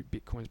to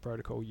Bitcoin's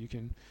protocol. You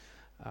can,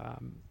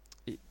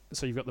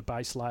 so you've got the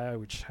base layer,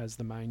 which has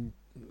the main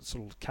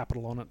sort of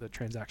capital on it, the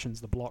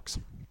transactions, the blocks.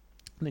 And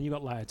then you've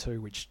got layer 2,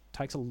 which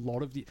takes a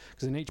lot of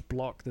because in each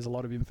block, there's a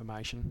lot of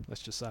information,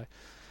 let's just say,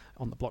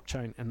 on the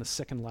blockchain, and the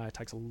second layer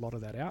takes a lot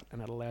of that out,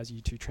 and it allows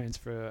you to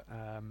transfer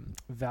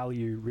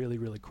value really,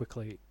 really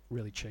quickly,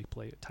 really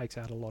cheaply. It takes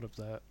out a lot of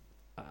the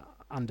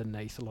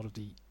underneath, a lot of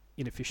the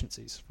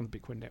inefficiencies from the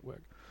Bitcoin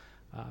network.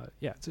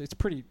 It's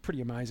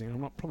pretty amazing.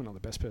 I'm probably not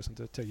the best person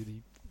to tell you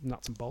the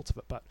nuts and bolts of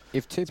it, but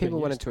if two people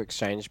wanted to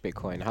exchange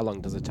Bitcoin, how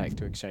long does it take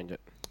to exchange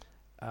it?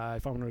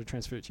 if I wanted to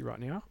transfer it to you right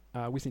now,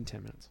 within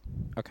 10 minutes.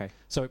 Okay.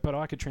 So, but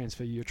I could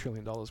transfer you $1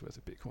 trillion worth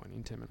of Bitcoin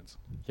in 10 minutes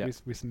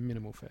with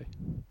minimal fee.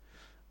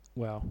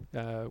 Wow.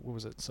 What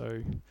was it? So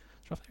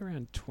it's roughly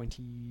around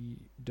 $20,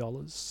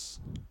 $15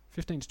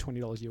 to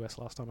 $20 US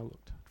last time I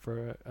looked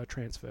for a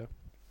transfer.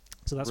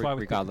 So that's why,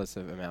 regardless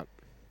of amount.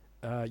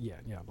 Yeah,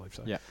 I believe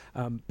so. Yeah.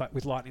 But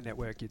with Lightning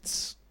Network,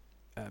 it's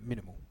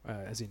minimal,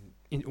 as in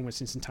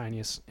almost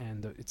instantaneous,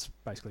 and it's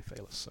basically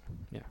feeless. So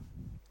yeah,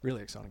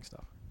 really exciting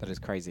stuff. That is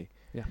crazy.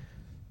 Yeah.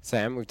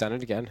 Sam, we've done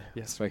it again.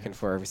 Yes. Spoken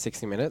for over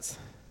 60 minutes.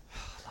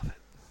 Love it.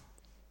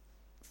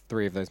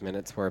 3 of those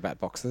minutes were about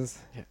boxes.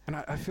 Yeah. And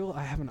I feel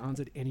I haven't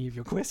answered any of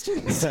your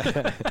questions. You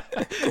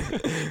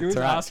always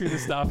ask me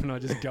this stuff and I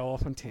just go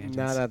off on tangents.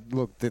 No,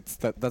 look, that's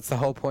the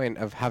whole point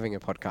of having a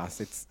podcast.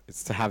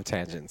 It's to have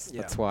tangents.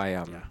 Yeah. That's why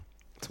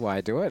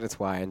I do it. It's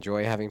why I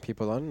enjoy having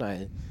people on.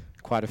 I'm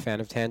quite a fan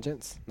of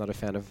tangents, not a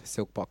fan of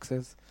silk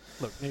boxes.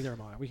 Look, neither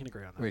am I. We can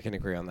agree on that. We can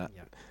agree on that.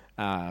 Yeah.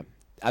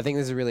 I think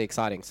this is really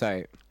exciting.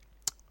 So,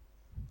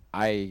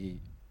 as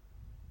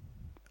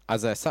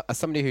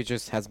somebody who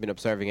just has been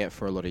observing it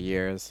for a lot of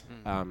years,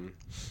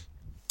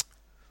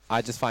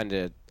 I find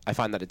that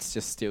it's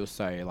just still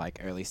so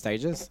like early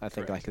stages. I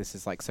think like this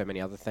is like so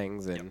many other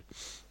things, and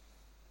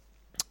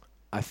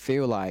I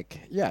feel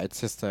like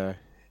it's just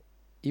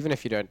even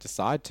if you don't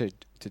decide to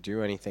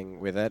do anything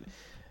with it,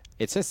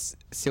 it's just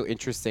still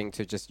interesting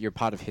to you're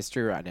part of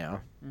history right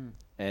now,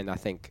 and I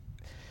think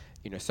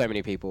so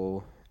many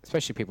people,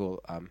 especially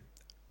people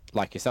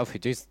like yourself who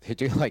do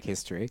like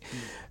history,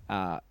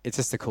 it's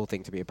just a cool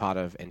thing to be a part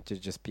of and to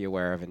just be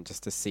aware of and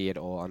just to see it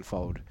all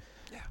unfold.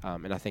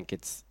 And I think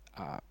it's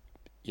I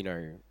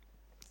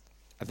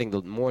think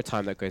the more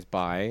time that goes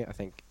by, I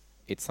think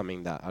it's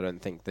something that I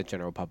don't think the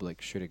general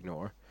public should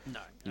ignore. No.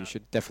 You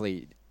should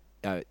definitely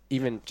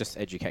even just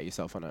educate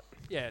yourself on it.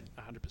 Yeah,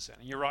 100%.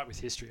 And you're right with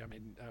history. I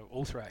mean,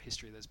 all throughout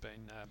history, there's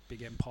been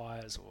big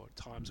empires or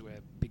times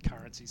where big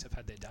currencies have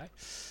had their day.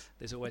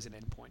 There's always an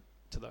end point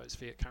to those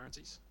fiat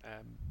currencies,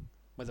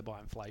 whether by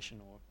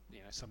inflation or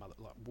some other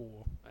like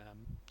war,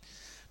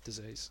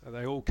 disease.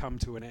 They all come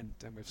to an end,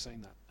 and we've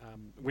seen that.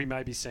 We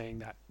may be seeing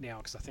that now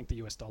because I think the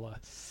US dollar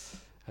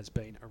has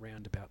been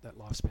around about that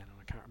lifespan, and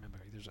I can't remember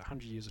either it's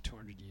 100 years or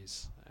 200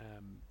 years.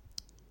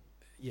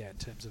 In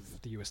terms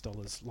of the US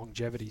dollar's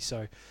longevity.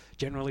 So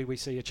generally we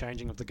see a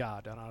changing of the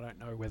guard, and I don't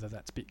know whether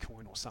that's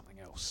Bitcoin or something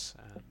else,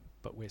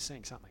 but we're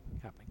seeing something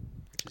happening,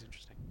 which is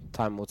interesting.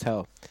 Time will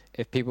tell.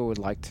 If people would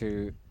like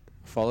to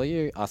follow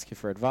you, ask you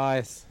for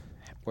advice,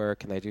 where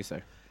can they do so?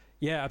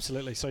 Yeah,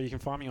 absolutely. So you can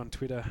find me on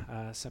Twitter,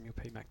 Samuel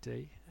P.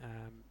 MacD,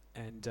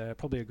 and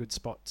probably a good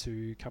spot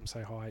to come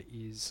say hi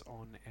is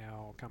on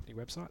our company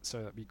website. So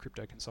that'd be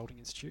Crypto Consulting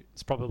Institute.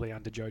 It's probably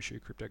under Joe Shu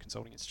Crypto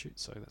Consulting Institute,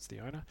 so that's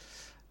the owner.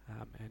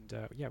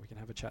 We can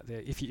have a chat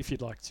there if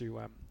you'd like to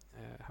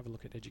have a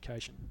look at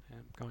education,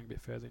 going a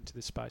bit further into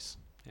this space.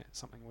 Yeah,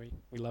 something we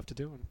love to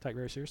do and take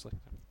very seriously.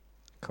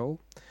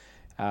 Cool.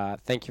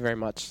 Thank you very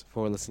much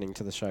for listening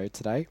to the show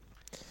today,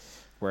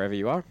 wherever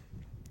you are.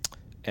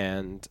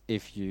 And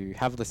if you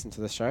have listened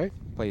to the show,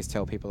 please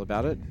tell people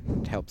about it.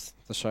 It helps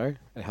the show.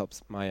 It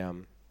helps my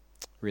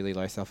really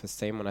low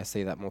self-esteem when I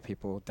see that more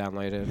people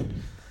download it.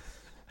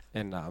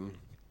 And I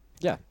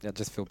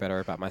just feel better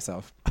about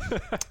myself.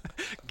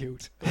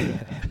 Guilt.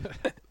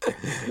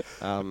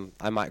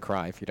 I might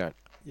cry if you don't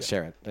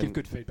share it. Give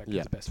good feedback.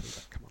 That's the best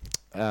feedback. Come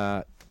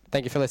on.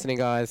 Thank you for listening,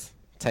 guys.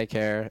 Take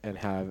care and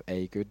have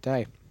a good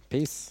day.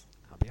 Peace.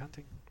 Happy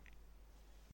hunting.